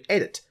kind of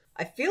edit.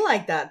 I feel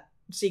like that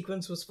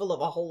sequence was full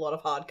of a whole lot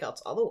of hard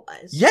cuts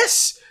otherwise.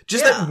 Yes!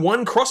 Just that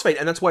one crossfade,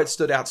 and that's why it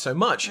stood out so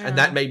much. And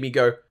that made me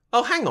go,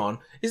 oh, hang on,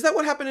 is that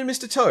what happened in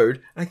Mr.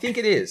 Toad? And I think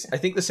it is. I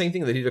think the same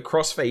thing, they did a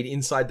crossfade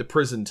inside the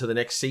prison to the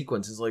next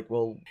sequence. Is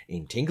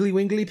in Tingly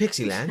Wingly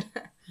Pixieland.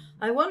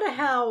 I wonder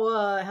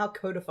how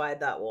codified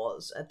that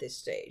was at this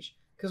stage.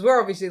 Because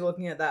we're obviously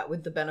looking at that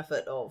with the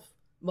benefit of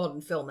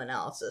modern film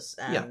analysis,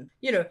 and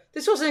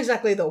this wasn't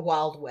exactly the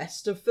Wild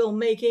West of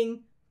filmmaking,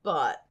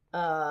 but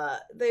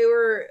they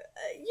were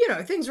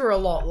things were a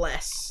lot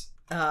less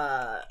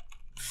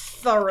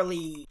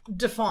thoroughly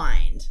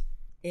defined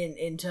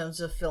in terms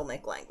of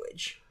filmic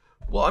language.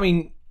 Well, I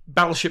mean,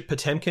 Battleship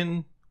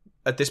Potemkin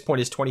at this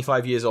point is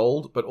 25 years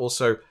old, but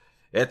also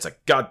it's a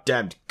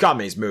goddamn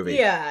Gummies movie.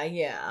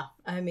 Yeah.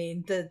 I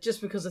mean,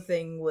 just because a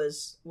thing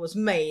was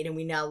made and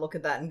we now look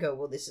at that and go,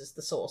 well, this is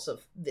the source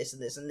of this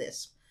and this and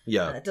this.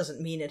 Yeah. And it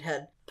doesn't mean it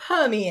had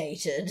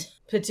permeated,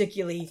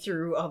 particularly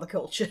through other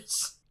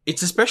cultures.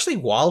 It's especially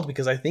wild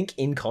because I think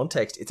in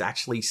context it's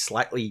actually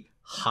slightly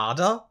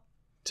harder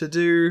to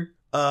do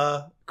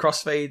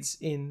crossfades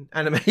in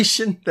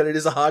animation than it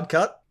is a hard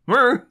cut.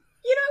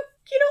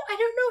 I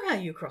don't know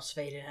how you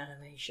crossfade in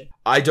animation.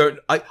 I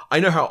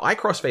know how I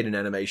crossfade in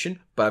animation,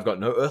 but I've got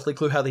no earthly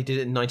clue how they did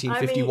it in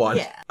 1951. I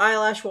mean,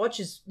 Eyelash Watch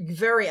is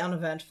very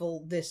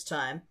uneventful this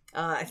time.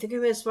 I think I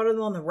may have spotted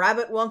them on the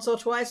Rabbit once or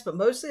twice, but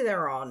mostly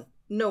they're on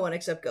no one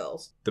except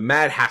girls. The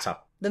Mad Hatter.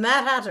 The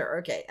Mad Hatter,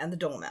 okay, and the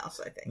Dormouse,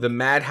 I think. The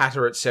Mad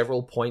Hatter at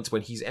several points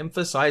when he's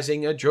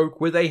emphasizing a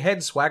joke with a head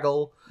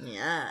swaggle.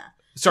 Yeah.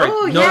 Sorry,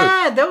 no.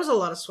 Yeah, there was a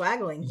lot of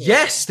swaggling here.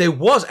 Yes, there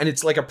was, and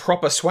it's like a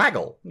proper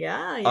swaggle.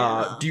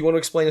 Yeah. Do you want to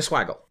explain a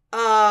swaggle?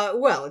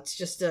 Well, it's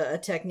just a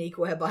technique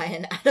whereby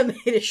an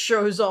animator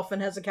shows off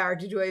and has a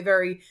character do a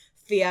very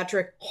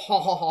theatric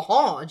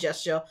ha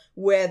gesture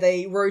where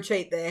they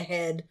rotate their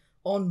head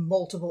on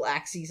multiple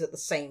axes at the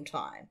same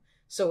time.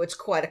 So it's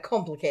quite a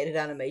complicated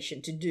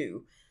animation to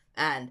do,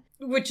 and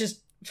which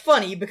is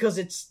funny because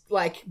it's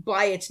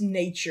by its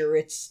nature,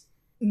 it's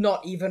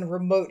not even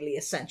remotely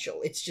essential.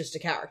 It's just a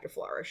character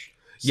flourish.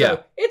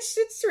 So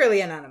it's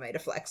really an animator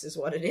flex is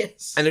what it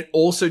is. And it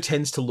also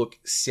tends to look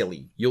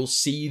silly. You'll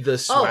see the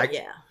swag. Oh,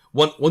 yeah.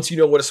 Once you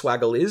know what a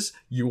swaggle is,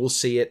 you will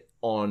see it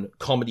on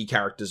comedy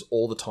characters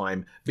all the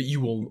time, but you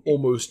will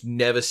almost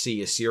never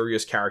see a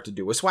serious character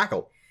do a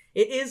swaggle.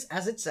 It is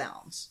as it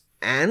sounds.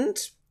 And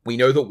we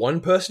know that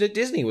one person at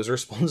Disney was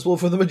responsible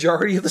for the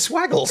majority of the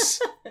swaggles.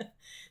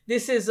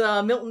 This is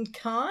Milton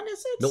Kahn,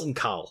 is it? Milton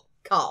Kahl.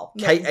 Carl.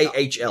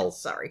 Kahl.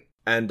 Sorry.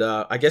 And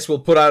I guess we'll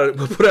put out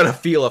a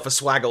feeler for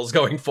Swaggles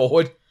going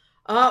forward.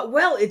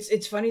 Well,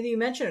 it's funny that you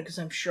mention it, because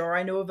I'm sure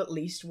I know of at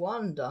least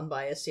one done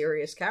by a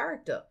serious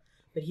character.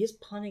 But he is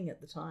punning at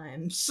the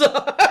time, so...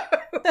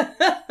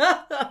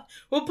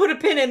 We'll put a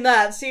pin in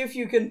that, see if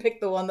you can pick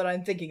the one that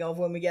I'm thinking of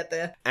when we get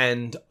there.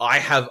 And I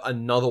have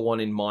another one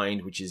in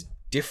mind, which is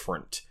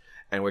different.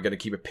 And we're going to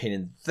keep a pin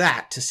in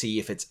that to see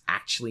if it's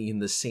actually in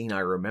the scene I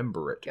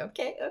remember it.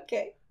 Okay.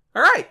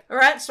 Alright,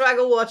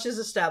 Swaggle Watch is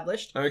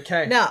established.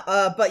 Okay.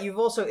 Now, but you've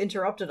also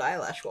interrupted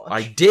Eyelash Watch.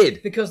 I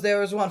did. Because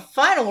there is one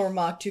final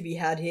remark to be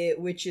had here,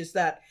 which is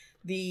that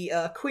the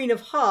Queen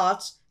of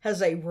Hearts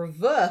has a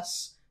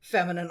reverse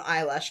feminine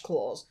eyelash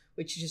clause,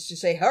 which is to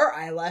say her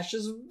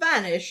eyelashes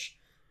vanish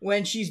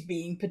when she's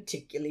being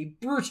particularly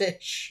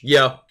brutish.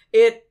 Yeah.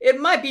 It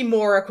might be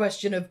more a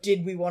question of,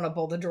 did we want to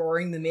bother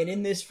drawing them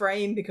in this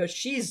frame, because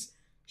she's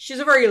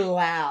a very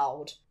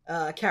loud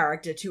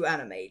character to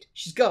animate.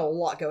 She's got a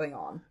lot going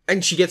on.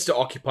 And she gets to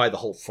occupy the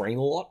whole frame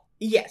a lot.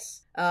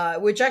 Yes.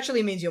 Which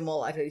actually means you're more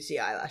likely to see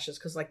eyelashes,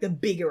 because, like, the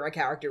bigger a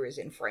character is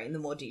in frame, the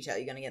more detail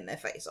you're going to get in their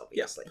face,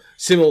 obviously. Yeah.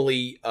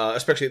 Similarly,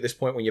 especially at this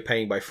point when you're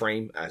paying by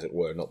frame, as it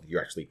were, not that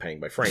you're actually paying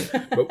by frame,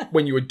 but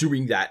when you are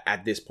doing that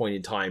at this point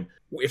in time,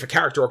 if a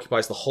character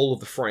occupies the whole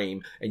of the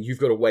frame, and you've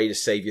got a way to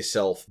save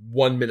yourself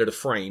 1 minute of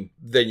frame,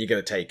 then you're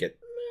going to take it.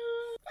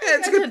 I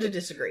tend to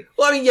disagree.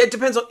 Well, I mean, yeah,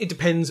 it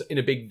depends in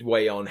a big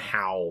way on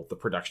how the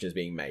production is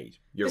being made.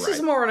 This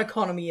is more an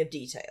economy of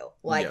detail.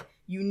 Like,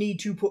 you need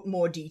to put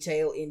more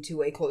detail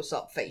into a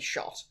close-up face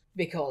shot,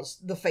 because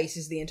the face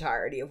is the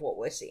entirety of what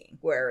we're seeing.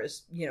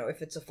 Whereas,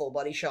 if it's a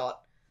full-body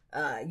shot,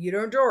 you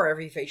don't draw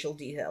every facial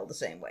detail the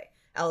same way.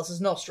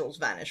 Alice's nostrils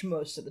vanish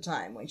most of the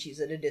time when she's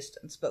at a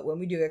distance, but when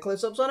we do get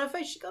close-ups on her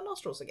face, she's got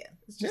nostrils again.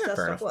 It's just how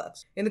stuff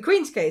works. In the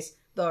Queen's case,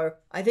 though,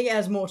 I think it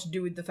has more to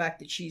do with the fact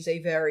that she's a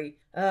very,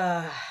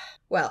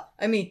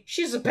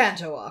 she's a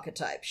panto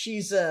archetype.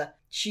 She's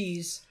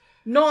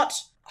not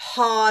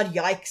hard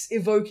yikes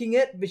evoking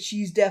it, but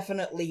she's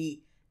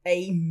definitely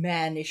a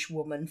mannish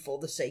woman for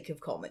the sake of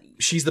comedy.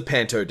 She's the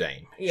panto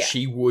dame. Yeah.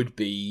 She would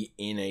be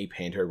in a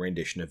panto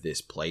rendition of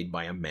this, played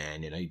by a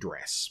man in a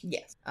dress.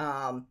 Yes.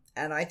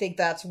 And I think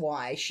that's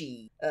why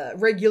she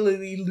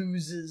regularly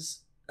loses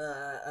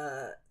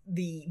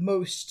the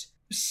most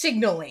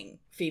signaling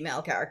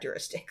female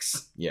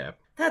characteristics. Yeah.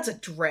 That's a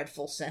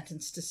dreadful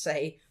sentence to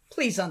say.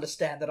 Please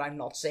understand that I'm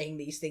not saying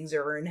these things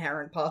are an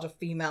inherent part of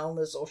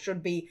femaleness, or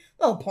should be.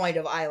 The whole point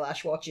of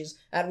Eyelash Watch is,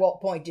 at what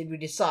point did we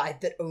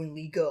decide that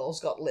only girls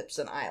got lips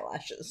and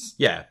eyelashes?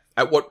 Yeah.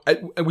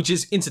 Which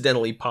is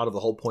incidentally part of the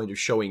whole point of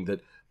showing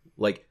that,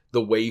 like,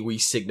 the way we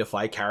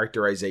signify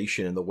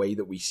characterization and the way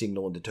that we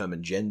signal and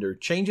determine gender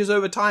changes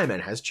over time,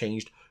 and has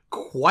changed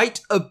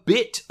quite a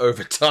bit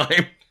over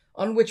time.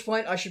 On which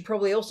point, I should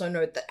probably also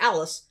note that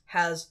Alice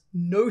has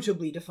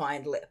notably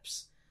defined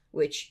lips,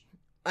 which,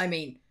 I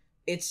mean,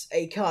 it's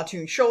a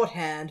cartoon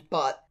shorthand,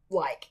 but,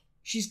 like,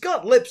 she's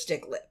got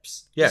lipstick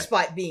lips,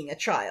 despite being a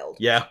child.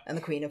 Yeah. And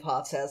the Queen of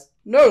Hearts has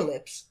no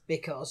lips,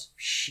 because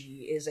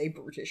she is a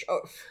brutish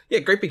oaf. Yeah,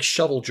 great big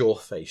shovel jaw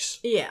face.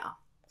 Yeah.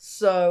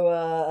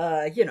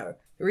 So,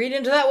 read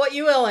into that what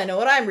you will. I know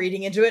what I'm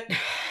reading into it.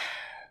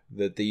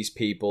 That these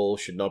people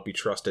should not be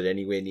trusted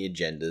anywhere near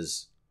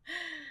genders.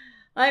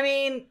 I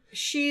mean,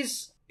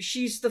 she's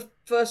the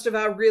first of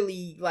our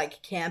really,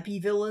 like, campy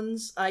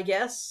villains, I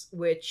guess,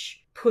 which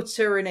puts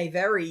her in a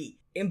very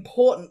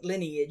important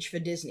lineage for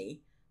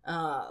Disney.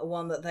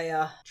 One that they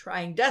are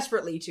trying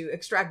desperately to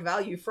extract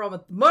value from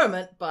at the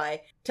moment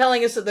by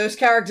telling us that those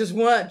characters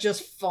weren't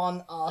just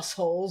fun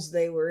assholes.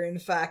 They were, in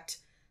fact,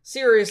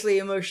 seriously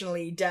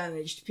emotionally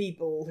damaged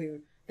people who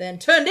then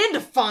turned into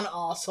fun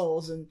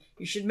assholes, and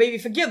you should maybe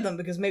forgive them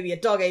because maybe a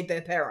dog ate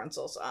their parents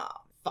or so.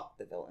 Fuck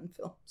the villain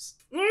films.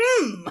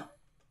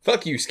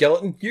 Fuck you,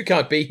 skeleton. You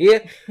can't be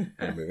here.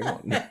 And moving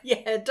on.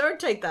 Yeah, don't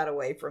take that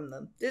away from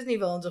them. Disney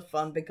villains are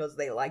fun because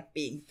they like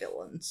being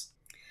villains.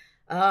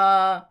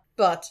 Yes,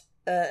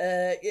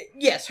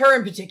 her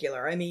in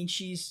particular. I mean,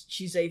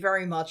 she's a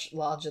very much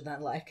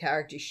larger-than-life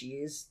character. She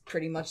is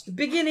pretty much the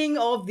beginning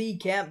of the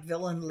camp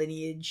villain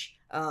lineage.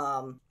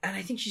 And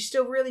I think she's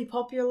still really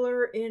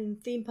popular in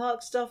theme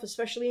park stuff,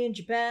 especially in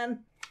Japan.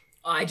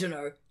 I don't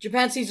know.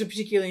 Japan seems to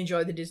particularly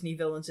enjoy the Disney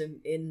villains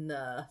in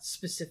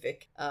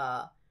specific.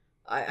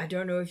 I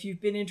don't know if you've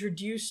been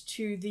introduced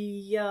to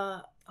the,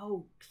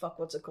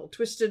 what's it called?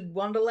 Twisted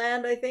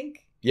Wonderland, I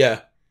think? Yeah.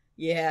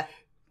 Yeah.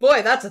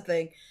 Boy, that's a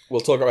thing. We'll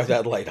talk about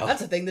that later.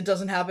 That's a thing that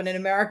doesn't happen in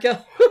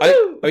America.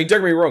 I mean, don't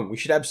get me wrong. We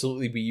should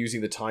absolutely be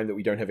using the time that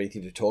we don't have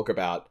anything to talk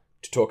about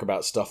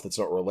stuff that's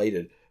not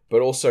related.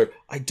 But also,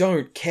 I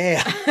don't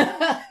care.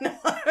 No,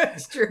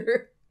 it's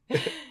true.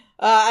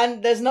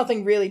 And there's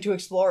nothing really to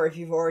explore if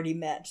you've already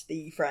met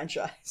the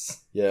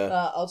franchise.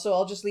 Yeah. Also,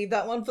 I'll just leave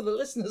that one for the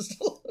listeners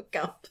to look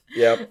up.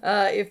 Yep.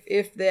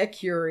 If they're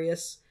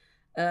curious.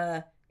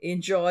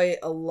 Enjoy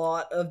a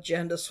lot of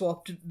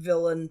gender-swapped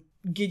villain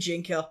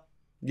Gijinka.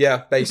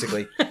 Yeah,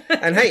 basically.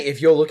 And hey, if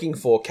you're looking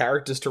for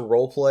characters to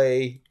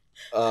roleplay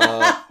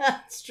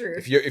That's true.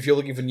 If you're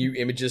looking for new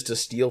images to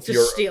steal for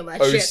Just your steal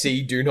that OC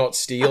shit. Do Not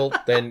Steal,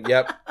 then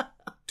yep.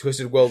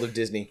 Twisted World of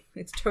Disney.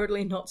 It's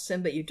totally not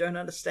Simba, you don't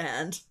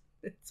understand.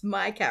 It's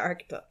my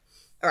character.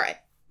 Alright,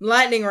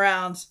 lightning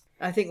rounds.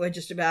 I think we're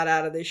just about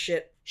out of this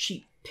shit.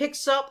 She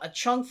picks up a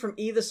chunk from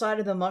either side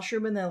of the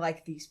mushroom and they're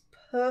like these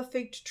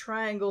perfect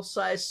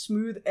triangle-sized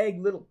smooth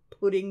egg little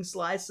pudding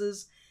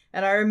slices.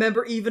 And I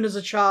remember even as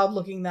a child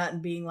looking at that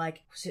and being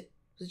like, was it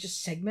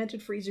just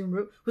segmented freezing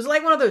root? Was it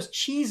like one of those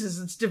cheeses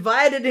that's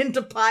divided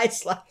into pie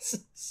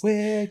slices?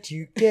 Where'd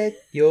you get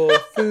your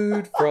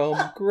food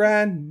from,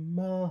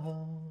 Grandma?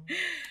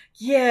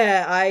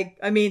 Yeah,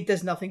 I mean,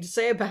 there's nothing to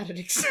say about it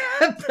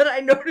except that I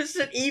noticed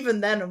it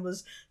even then and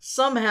was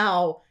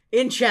somehow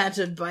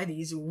enchanted by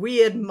these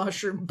weird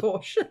mushroom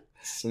portions.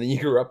 And then you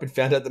grew up and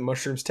found out that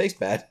mushrooms taste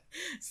bad.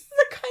 It's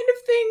the kind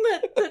of thing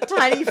that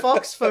Tiny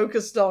Fox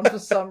focused on for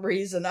some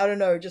reason. I don't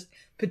know, just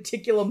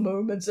particular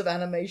moments of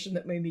animation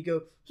that made me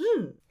go,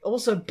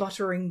 Also,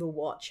 buttering the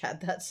watch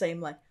had that same,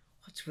 like,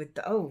 what's with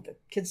the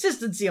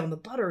consistency on the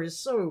butter is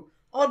so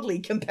oddly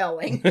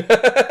compelling.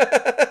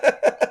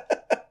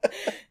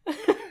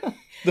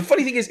 The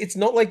funny thing is, it's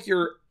not like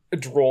you're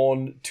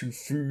drawn to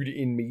food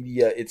in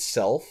media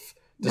itself,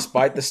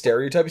 despite the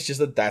stereotype. It's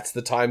just that that's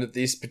the time that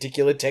these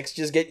particular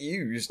textures get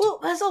used. Well,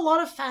 there's a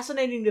lot of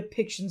fascinating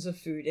depictions of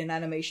food in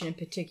animation in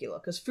particular,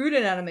 because food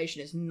in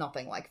animation is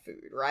nothing like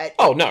food, right?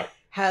 Oh, no.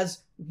 Has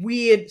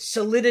weird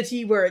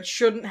solidity where it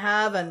shouldn't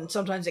have, and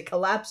sometimes it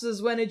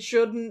collapses when it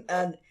shouldn't,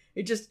 and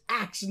it just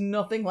acts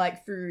nothing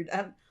like food,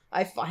 and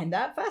I find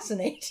that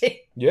fascinating.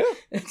 Yeah.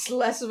 It's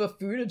less of a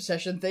food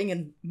obsession thing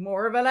and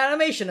more of an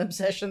animation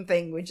obsession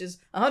thing, which is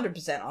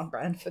 100% on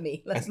brand for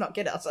me. Let's not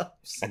get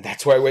ourselves. And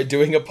that's why we're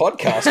doing a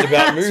podcast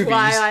about movies. That's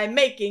why I'm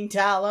making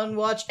Talen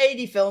watch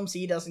 80 films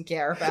he doesn't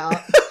care about.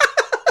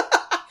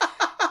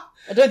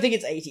 I don't think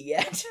it's 80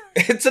 yet.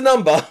 It's a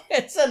number.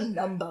 It's a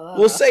number.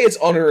 We'll say it's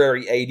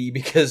honorary 80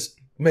 because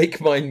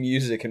Make Mine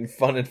Music and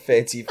Fun and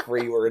Fancy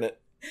Free were in it.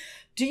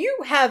 Do you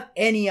have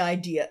any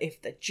idea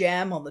if the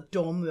jam on the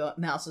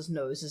Dormouse's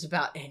nose is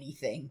about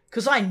anything?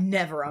 Because I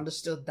never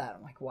understood that.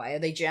 I'm like, why are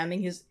they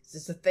jamming his... Is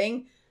this a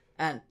thing?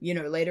 And,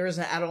 later as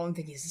an adult, I'm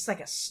thinking, is this like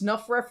a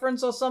snuff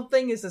reference or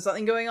something? Is there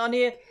something going on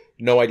here?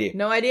 No idea.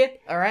 No idea?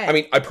 All right. I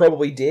mean, I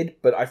probably did,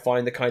 but I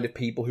find the kind of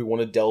people who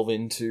want to delve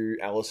into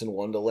Alice in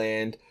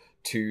Wonderland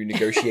to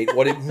negotiate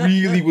what it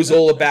really was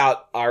all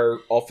about are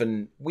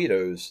often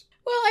weirdos.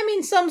 Well, I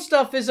mean, some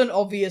stuff is an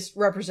obvious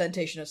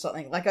representation of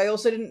something. Like, I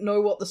also didn't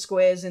know what the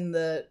squares in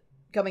the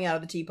coming out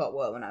of the teapot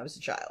were when I was a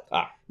child.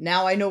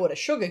 Now I know what a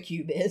sugar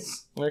cube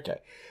is. Okay.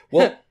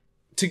 Well,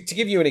 to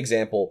give you an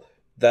example,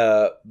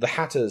 the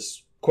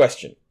Hatter's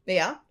question.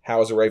 Yeah.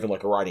 How is a raven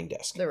like a writing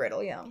desk? The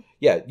riddle, yeah.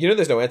 Yeah,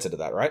 there's no answer to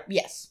that, right?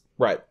 Yes.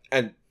 Right.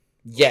 And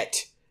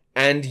yet,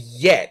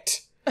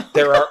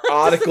 there are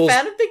articles...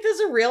 Does the fandom think there's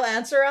a real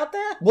answer out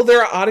there? Well,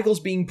 there are articles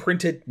being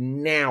printed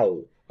now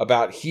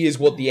about here's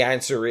what the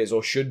answer is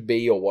or should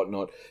be or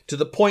whatnot, to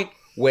the point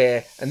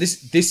where, and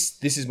this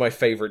is my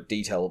favorite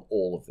detail of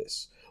all of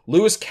this,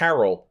 Lewis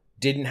Carroll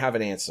didn't have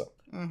an answer,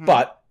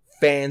 but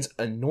fans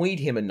annoyed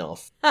him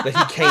enough that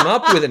he came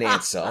up with an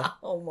answer.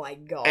 Oh my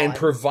god. And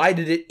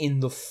provided it in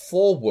the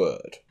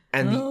foreword.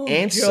 And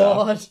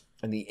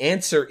the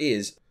answer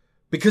is,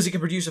 because it can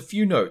produce a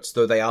few notes,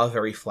 though they are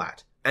very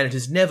flat, and it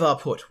is never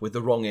put with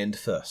the wrong end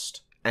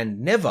first,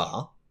 and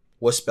never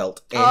was spelt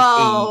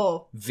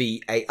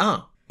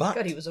N-E-V-A-R. But,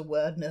 God, he was a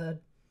word nerd.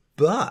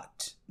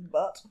 But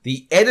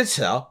the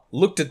editor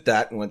looked at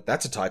that and went,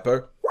 that's a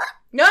typo.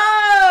 No!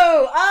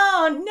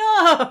 Oh,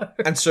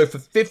 no! And so for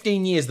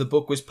 15 years, the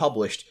book was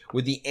published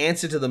with the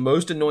answer to the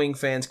most annoying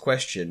fans'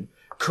 question,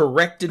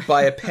 corrected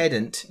by a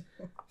pedant,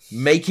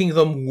 making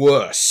them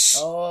worse.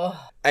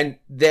 Oh. And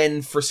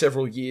then for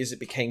several years, it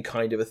became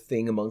kind of a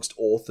thing amongst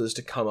authors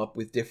to come up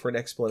with different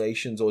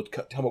explanations or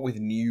come up with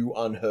new,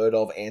 unheard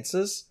of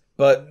answers.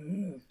 But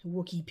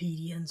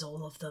Wikipedians,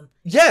 all of them.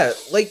 Yeah,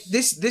 like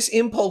this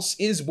impulse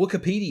is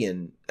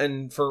Wikipedian,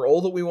 and for all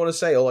that we want to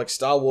say, like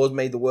Star Wars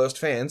made the worst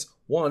fans.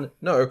 1,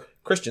 no,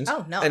 Christians.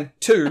 Oh, no. And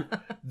 2,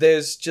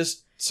 there's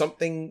just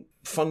something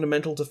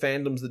fundamental to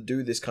fandoms that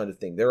do this kind of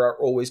thing. There are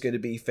always going to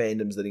be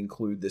fandoms that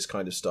include this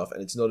kind of stuff,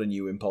 and it's not a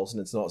new impulse,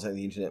 and it's not something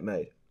the internet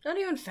made. Not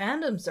even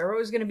fandoms. There are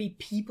always going to be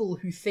people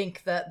who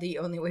think that the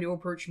only way to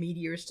approach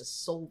media is to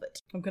solve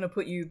it. I'm going to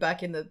put you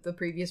back in the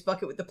previous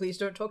bucket with the please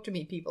don't talk to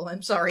me people.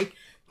 I'm sorry.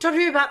 Talk to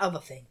me about other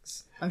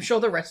things. I'm sure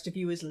the rest of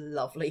you is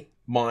lovely.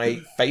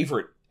 My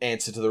favourite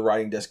answer to the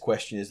writing desk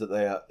question is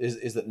that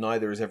is that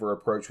neither is ever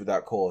approached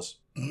without cause.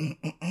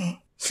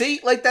 See?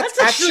 Like, that's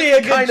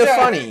actually kind of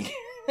funny.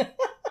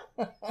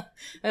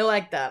 I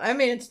like that. I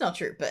mean, it's not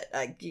true, but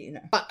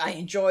But I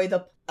enjoy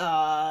the...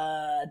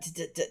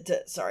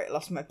 Sorry, I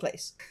lost my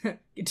place.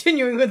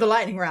 Continuing with the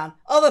lightning round.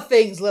 Other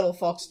things Little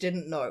Fox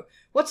didn't know.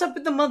 What's up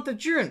with the month of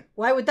June?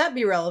 Why would that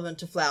be relevant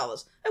to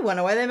flowers? I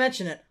wonder why they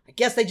mention it. I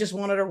guess they just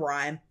wanted a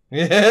rhyme.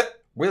 Yeah,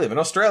 we live in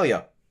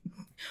Australia.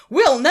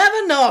 We'll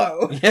never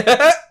know.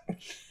 Yeah.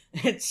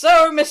 It's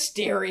so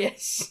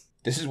mysterious.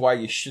 This is why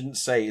you shouldn't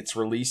say it's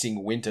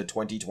releasing winter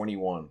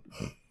 2021.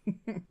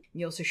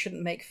 You also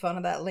shouldn't make fun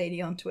of that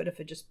lady on Twitter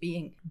for just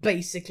being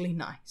basically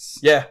nice.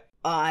 Yeah.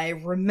 I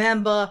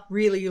remember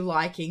really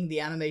liking the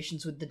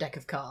animations with the deck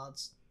of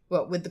cards.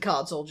 Well, with the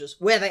card soldiers,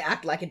 where they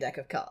act like a deck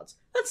of cards.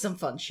 That's some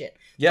fun shit.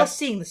 Yeah. Plus,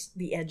 seeing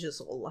the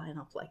edges all line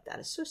up like that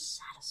is so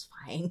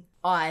satisfying.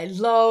 I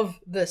love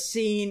the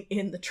scene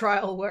in the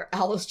trial where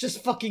Alice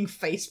just fucking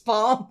face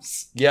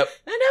palms. Yep.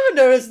 I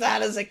never noticed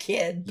that as a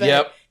kid,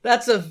 but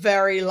that's a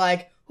very,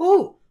 like,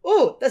 oh,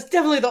 that's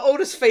definitely the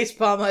oldest face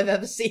palm I've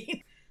ever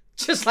seen.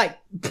 Just like,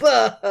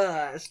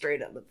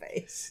 straight up the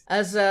face.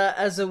 As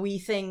a wee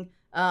thing,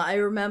 I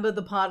remember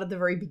the part at the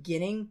very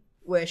beginning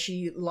where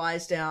she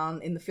lies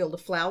down in the field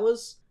of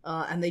flowers,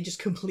 and they just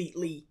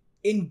completely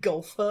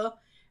engulf her,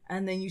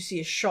 and then you see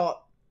a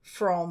shot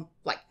from,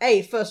 like,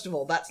 hey, first of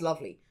all, that's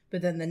lovely,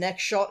 but then the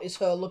next shot is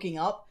her looking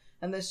up,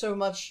 and there's so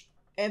much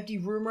empty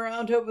room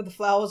around her, but the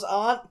flowers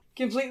aren't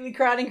completely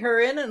crowding her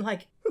in, and,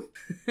 like,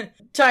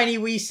 tiny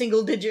wee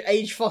single-digit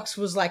age Fox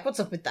was like, what's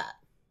up with that?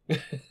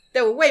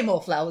 There were way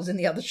more flowers in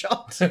the other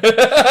shot.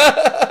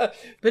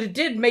 But it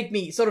did make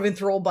me sort of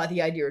enthralled by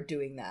the idea of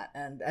doing that.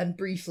 And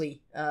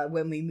briefly,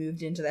 when we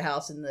moved into the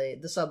house in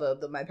the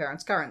suburb that my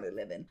parents currently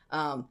live in,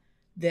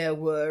 there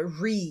were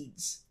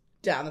reeds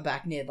down the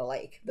back near the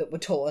lake that were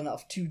tall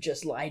enough to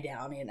just lie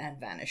down in and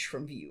vanish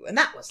from view. And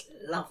that was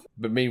lovely.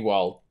 But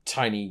meanwhile,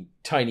 tiny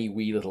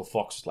wee little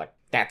Fox was like,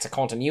 that's a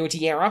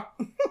continuity error.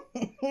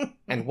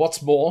 And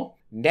what's more,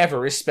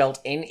 never is spelt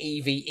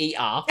Never.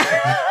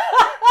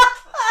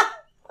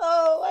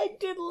 Oh, I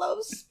did love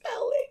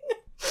spelling.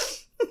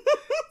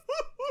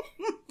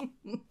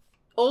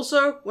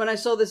 Also, when I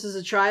saw this as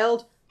a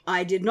child,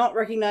 I did not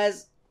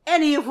recognize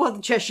any of what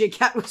the Cheshire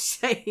Cat was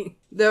saying.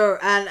 Though,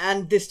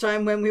 and this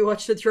time when we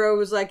watched it through, I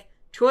was like,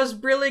 'twas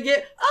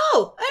brilliant.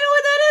 Oh, I know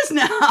what that is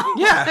now.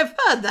 Yeah. I've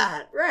heard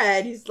that.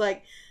 Right. He's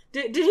like,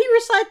 did he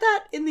recite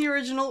that in the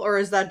original? Or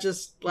is that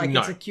just, like,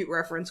 No. It's a cute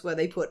reference where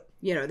they put,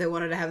 they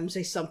wanted to have him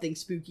say something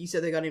spooky, so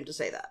they got him to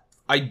say that?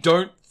 I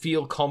don't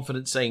feel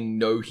confident saying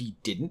no, he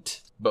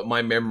didn't, but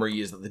my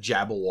memory is that the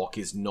Jabberwock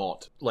is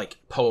not, like,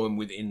 poem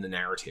within the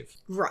narrative.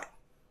 Right.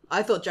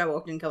 I thought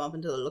Jabberwock didn't come up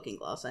until the Looking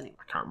Glass anyway.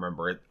 I can't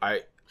remember it.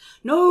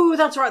 No,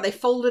 that's right. They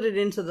folded it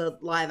into the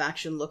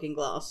live-action Looking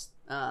Glass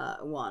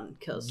one,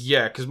 because...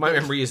 Yeah, because my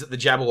memory is that the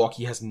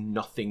Jabberwocky has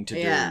nothing to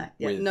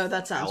do with no,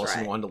 that sounds Alice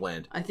right. in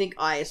Wonderland. I think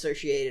I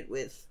associate it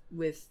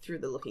with Through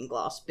the Looking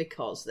Glass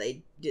because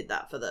they did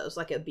that for those,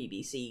 like a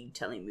BBC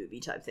movie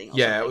type thing. Or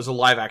Yeah, something. it was a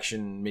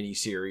live-action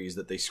miniseries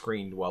that they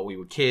screened while we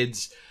were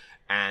kids,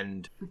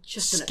 and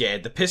just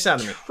scared the piss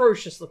out of me.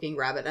 Atrocious-looking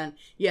rabbit, and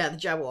yeah, the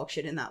Jabberwock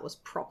shit in that was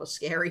proper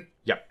scary.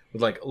 Yep,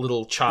 with like a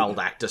little child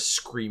actor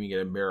screaming at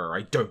a mirror,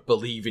 "I don't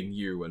believe in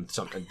you," and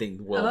something, the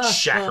world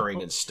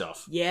shattering and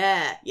stuff.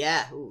 Yeah,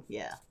 ooh,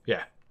 yeah.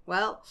 Yeah.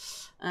 Well,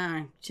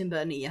 Tim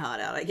Burton, eat your heart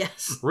out, I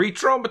guess.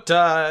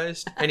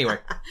 Re-traumatized. Anyway.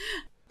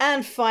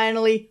 And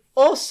finally,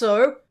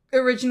 also,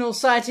 original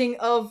sighting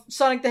of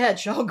Sonic the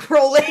Hedgehog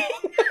rolling.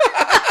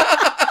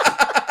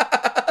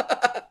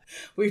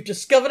 We've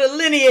discovered a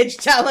lineage,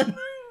 Talen.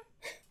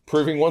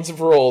 Proving once and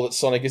for all that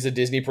Sonic is a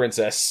Disney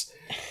princess.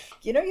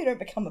 You know you don't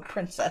become a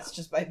princess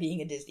just by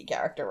being a Disney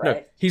character, right?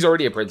 No, he's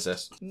already a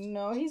princess.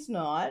 No, he's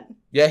not.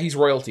 Yeah, he's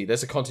royalty.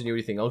 There's a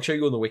continuity thing. I'll show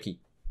you on the wiki.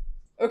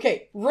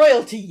 Okay,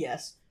 royalty,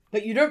 yes.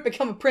 But you don't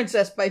become a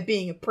princess by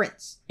being a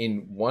prince.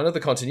 In one of the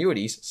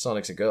continuities,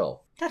 Sonic's a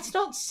girl. That's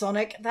not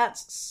Sonic,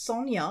 that's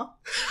Sonia.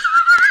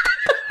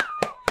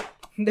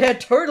 They're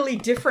totally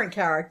different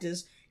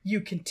characters.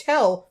 You can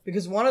tell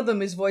because one of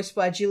them is voiced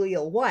by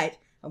Jaleel White,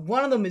 and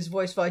one of them is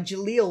voiced by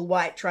Jaleel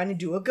White trying to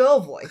do a girl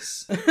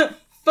voice.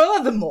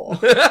 Furthermore,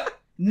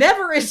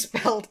 never is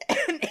spelled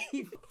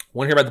N-E.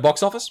 Want to hear about the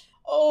box office?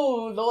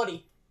 Oh,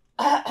 lordy.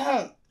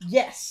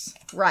 Yes.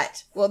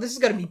 Right. Well, this is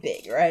going to be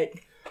big, right?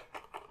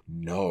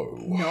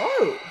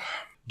 No.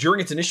 During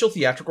its initial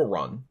theatrical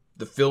run,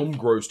 the film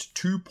grossed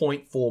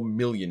 $2.4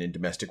 million in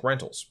domestic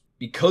rentals.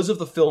 Because of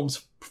the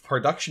film's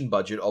production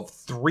budget of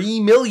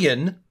 $3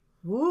 million,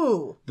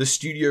 Ooh. the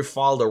studio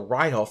filed a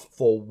write-off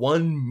for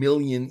 $1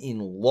 million in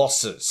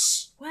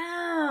losses.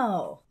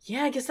 Wow.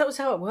 Yeah, I guess that was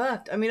how it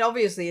worked. I mean,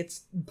 obviously,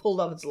 it's pulled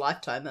up its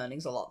lifetime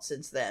earnings a lot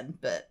since then,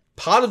 but...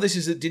 Part of this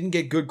is it didn't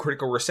get good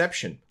critical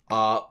reception.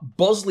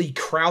 Bosley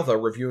Crowther,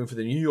 reviewing for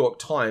the New York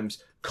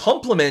Times,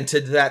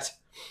 complimented that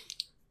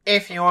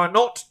if you are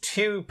not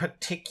too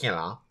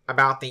particular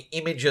about the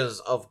images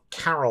of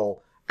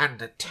Carol and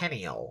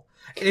Nathaniel,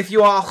 and if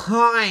you are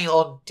high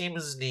on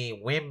Disney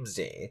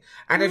whimsy,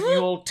 and if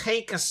you'll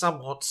take a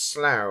somewhat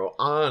slow,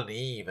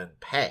 uneven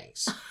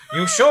pace,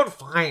 you should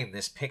find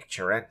this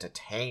picture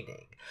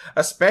entertaining,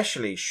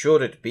 especially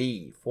should it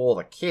be for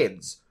the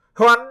kids,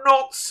 who are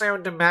not so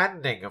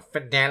demanding of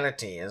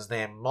fidelity as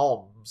their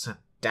moms and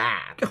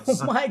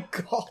dads. Oh my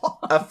god.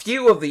 A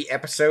few of the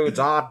episodes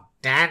are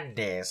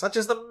dandy, such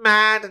as the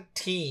Mad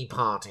Tea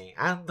Party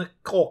and the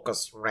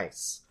Caucus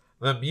Race.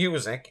 The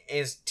music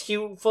is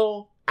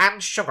tuneful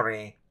and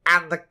sugary,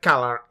 and the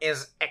colour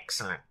is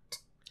excellent.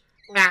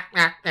 Nah,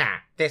 nah, nah.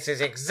 This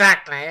is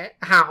exactly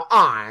how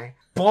I,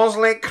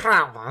 Bosley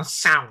Crowther,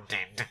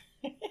 sounded.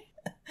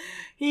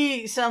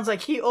 He sounds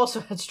like he also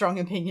had strong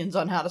opinions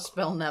on how to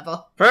spell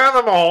never.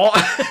 Furthermore...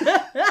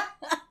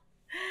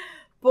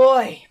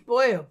 Boy,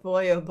 oh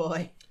boy, oh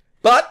boy.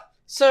 But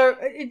So,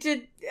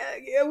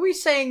 are we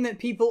saying that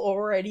people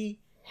already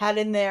had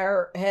in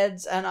their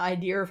heads an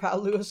idea of how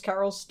Lewis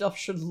Carroll's stuff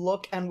should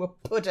look and were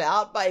put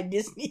out by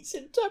Disney's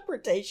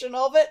interpretation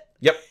of it?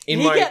 yep, Did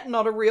he get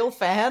not a real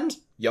fan?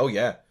 oh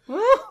yeah.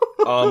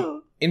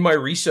 In my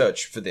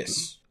research for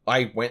this,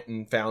 I went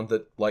and found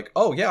that, like,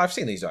 oh yeah, I've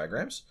seen these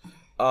diagrams.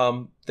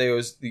 There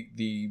was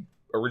the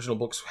original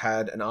books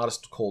had an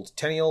artist called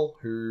Talen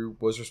who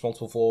was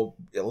responsible for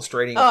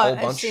illustrating a whole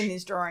bunch. I've seen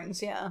these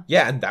drawings, yeah.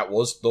 Yeah, and that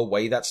was the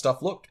way that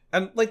stuff looked.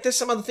 And, like, there's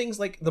some other things,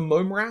 like the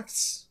mome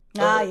raths.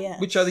 Yes.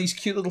 Which are these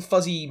cute little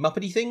fuzzy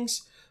muppety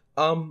things.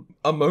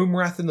 A mome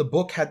rath in the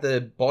book had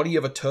the body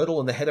of a turtle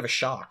and the head of a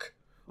shark.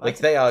 Well, like,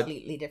 that's they a are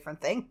completely different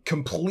thing.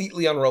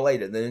 completely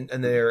unrelated,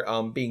 and they're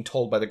being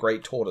told by the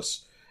great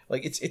tortoise.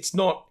 Like, it's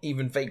not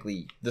even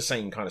vaguely the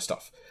same kind of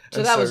stuff. So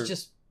And that was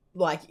just,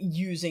 like,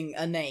 using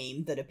a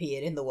name that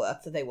appeared in the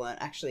work that they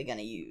weren't actually going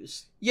to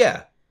use.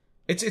 Yeah.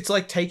 It's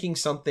like taking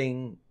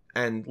something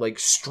and, like,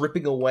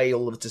 stripping away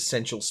all of its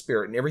essential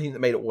spirit and everything that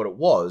made it what it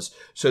was,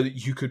 so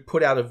that you could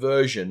put out a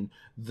version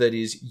that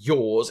is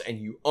yours and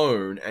you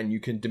own, and you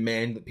can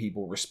demand that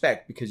people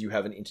respect because you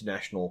have an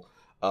international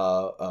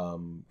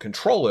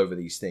control over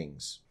these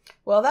things.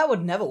 Well, that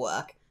would never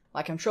work.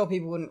 Like, I'm sure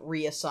people wouldn't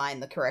reassign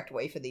the correct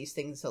way for these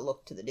things to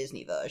look to the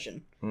Disney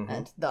version,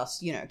 and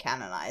thus,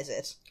 canonize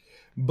it.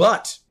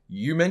 But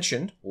you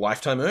mentioned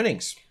lifetime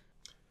earnings.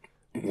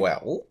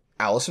 Well,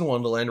 Alice in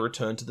Wonderland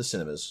returned to the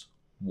cinemas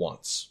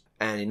once.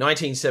 And in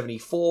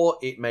 1974,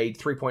 it made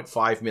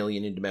 $3.5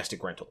 million in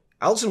domestic rental.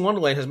 Alice in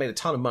Wonderland has made a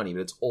ton of money,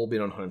 but it's all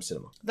been on home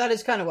cinema. That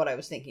is kind of what I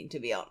was thinking, to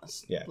be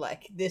honest. Yeah.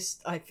 Like, this,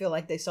 I feel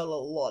like they sold a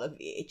lot of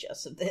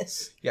VHS of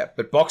this. Yeah,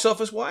 but box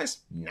office-wise,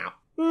 no.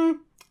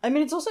 I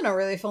mean, it's also not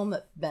really a film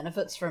that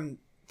benefits from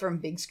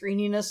big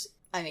screeniness.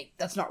 I mean,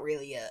 that's not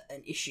really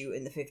an issue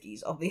in the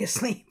 50s,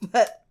 obviously,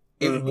 but...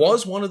 It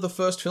was one of the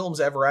first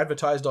films ever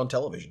advertised on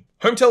television.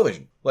 Home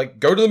television. Like,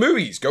 go to the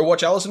movies. Go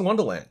watch Alice in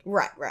Wonderland.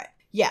 Right.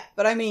 Yeah,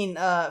 but I mean,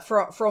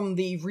 from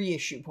the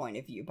reissue point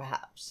of view,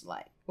 perhaps.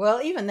 Like,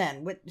 well, even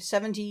then, with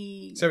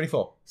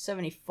 74.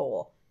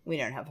 74, we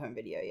don't have home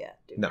video yet,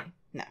 do we? No.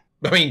 No.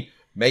 I mean,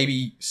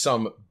 maybe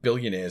some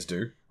billionaires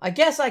do. I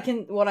guess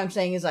what I'm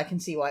saying is I can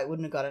see why it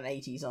wouldn't have got an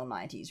 80s or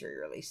 90s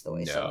re-release the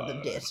way some of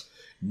them did.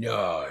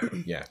 No.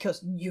 Yeah.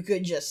 Because you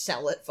could just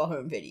sell it for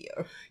home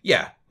video.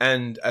 Yeah,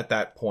 and at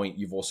that point,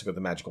 you've also got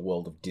the magical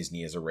world of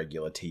Disney as a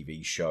regular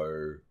TV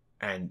show.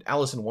 And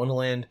Alice in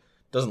Wonderland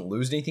doesn't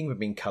lose anything but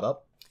being cut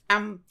up.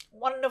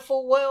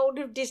 Wonderful world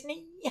of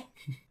Disney.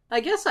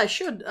 I guess I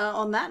should,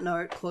 on that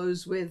note,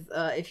 close with,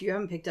 if you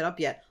haven't picked it up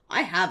yet,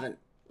 I haven't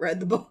read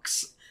the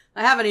books.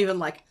 I haven't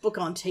even, book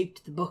on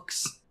taped the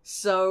books.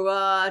 So,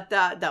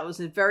 that was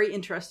a very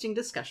interesting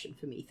discussion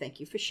for me. Thank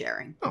you for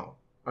sharing. Oh,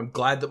 I'm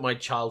glad that my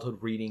childhood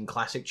reading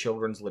classic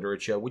children's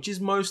literature, which is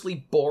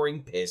mostly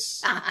boring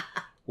piss,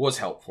 was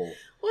helpful.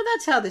 Well,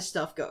 that's how this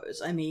stuff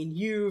goes. I mean,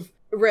 you've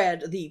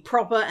read the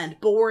proper and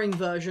boring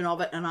version of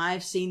it, and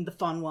I've seen the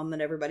fun one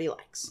that everybody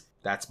likes.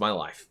 That's my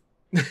life.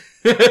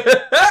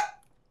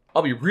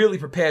 I'll be really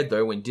prepared,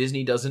 though, when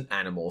Disney does an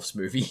Animorphs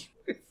movie.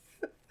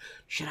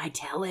 Should I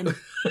tell him?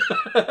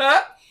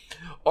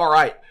 All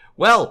right.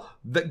 Well,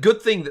 the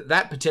good thing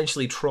that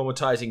potentially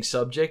traumatizing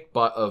subject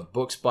of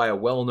books by a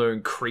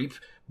well-known creep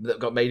that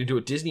got made into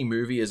a Disney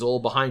movie is all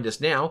behind us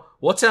now.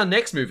 What's our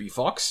next movie,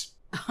 Fox?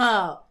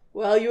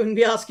 Well, you wouldn't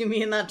be asking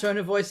me in that tone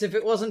of voice if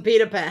it wasn't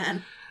Peter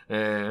Pan.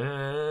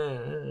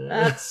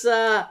 That's,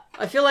 I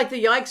feel like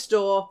the Yikes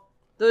door,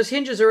 those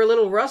hinges are a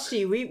little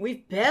rusty.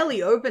 We've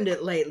barely opened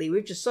it lately.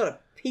 We've just sort of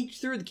peeked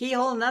through the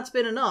keyhole and that's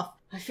been enough.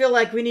 I feel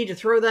like we need to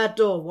throw that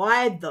door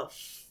wide the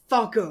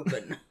fuck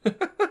open.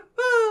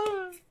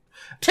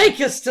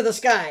 Take us to the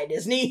sky,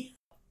 Disney!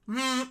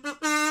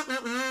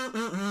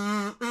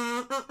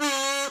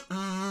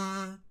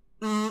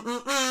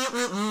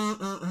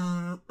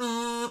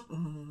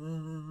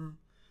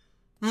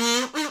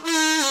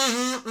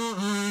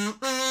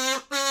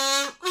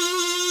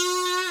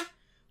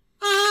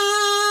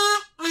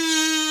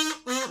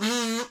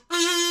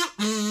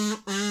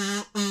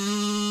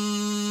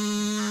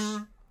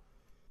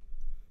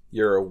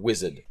 You're a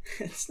wizard.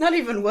 It's not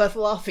even worth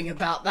laughing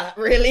about that,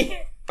 really.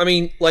 I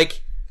mean,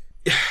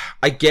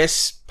 I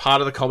guess part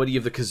of the comedy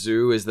of the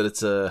kazoo is that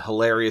it's a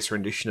hilarious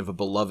rendition of a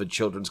beloved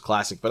children's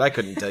classic, but I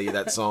couldn't tell you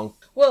that song.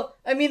 Well,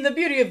 I mean, the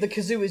beauty of the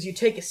kazoo is you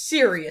take a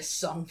serious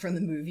song from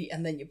the movie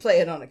and then you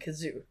play it on a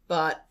kazoo.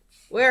 But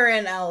we're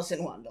in Alice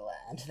in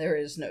Wonderland. There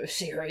is no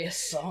serious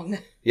song.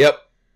 Yep.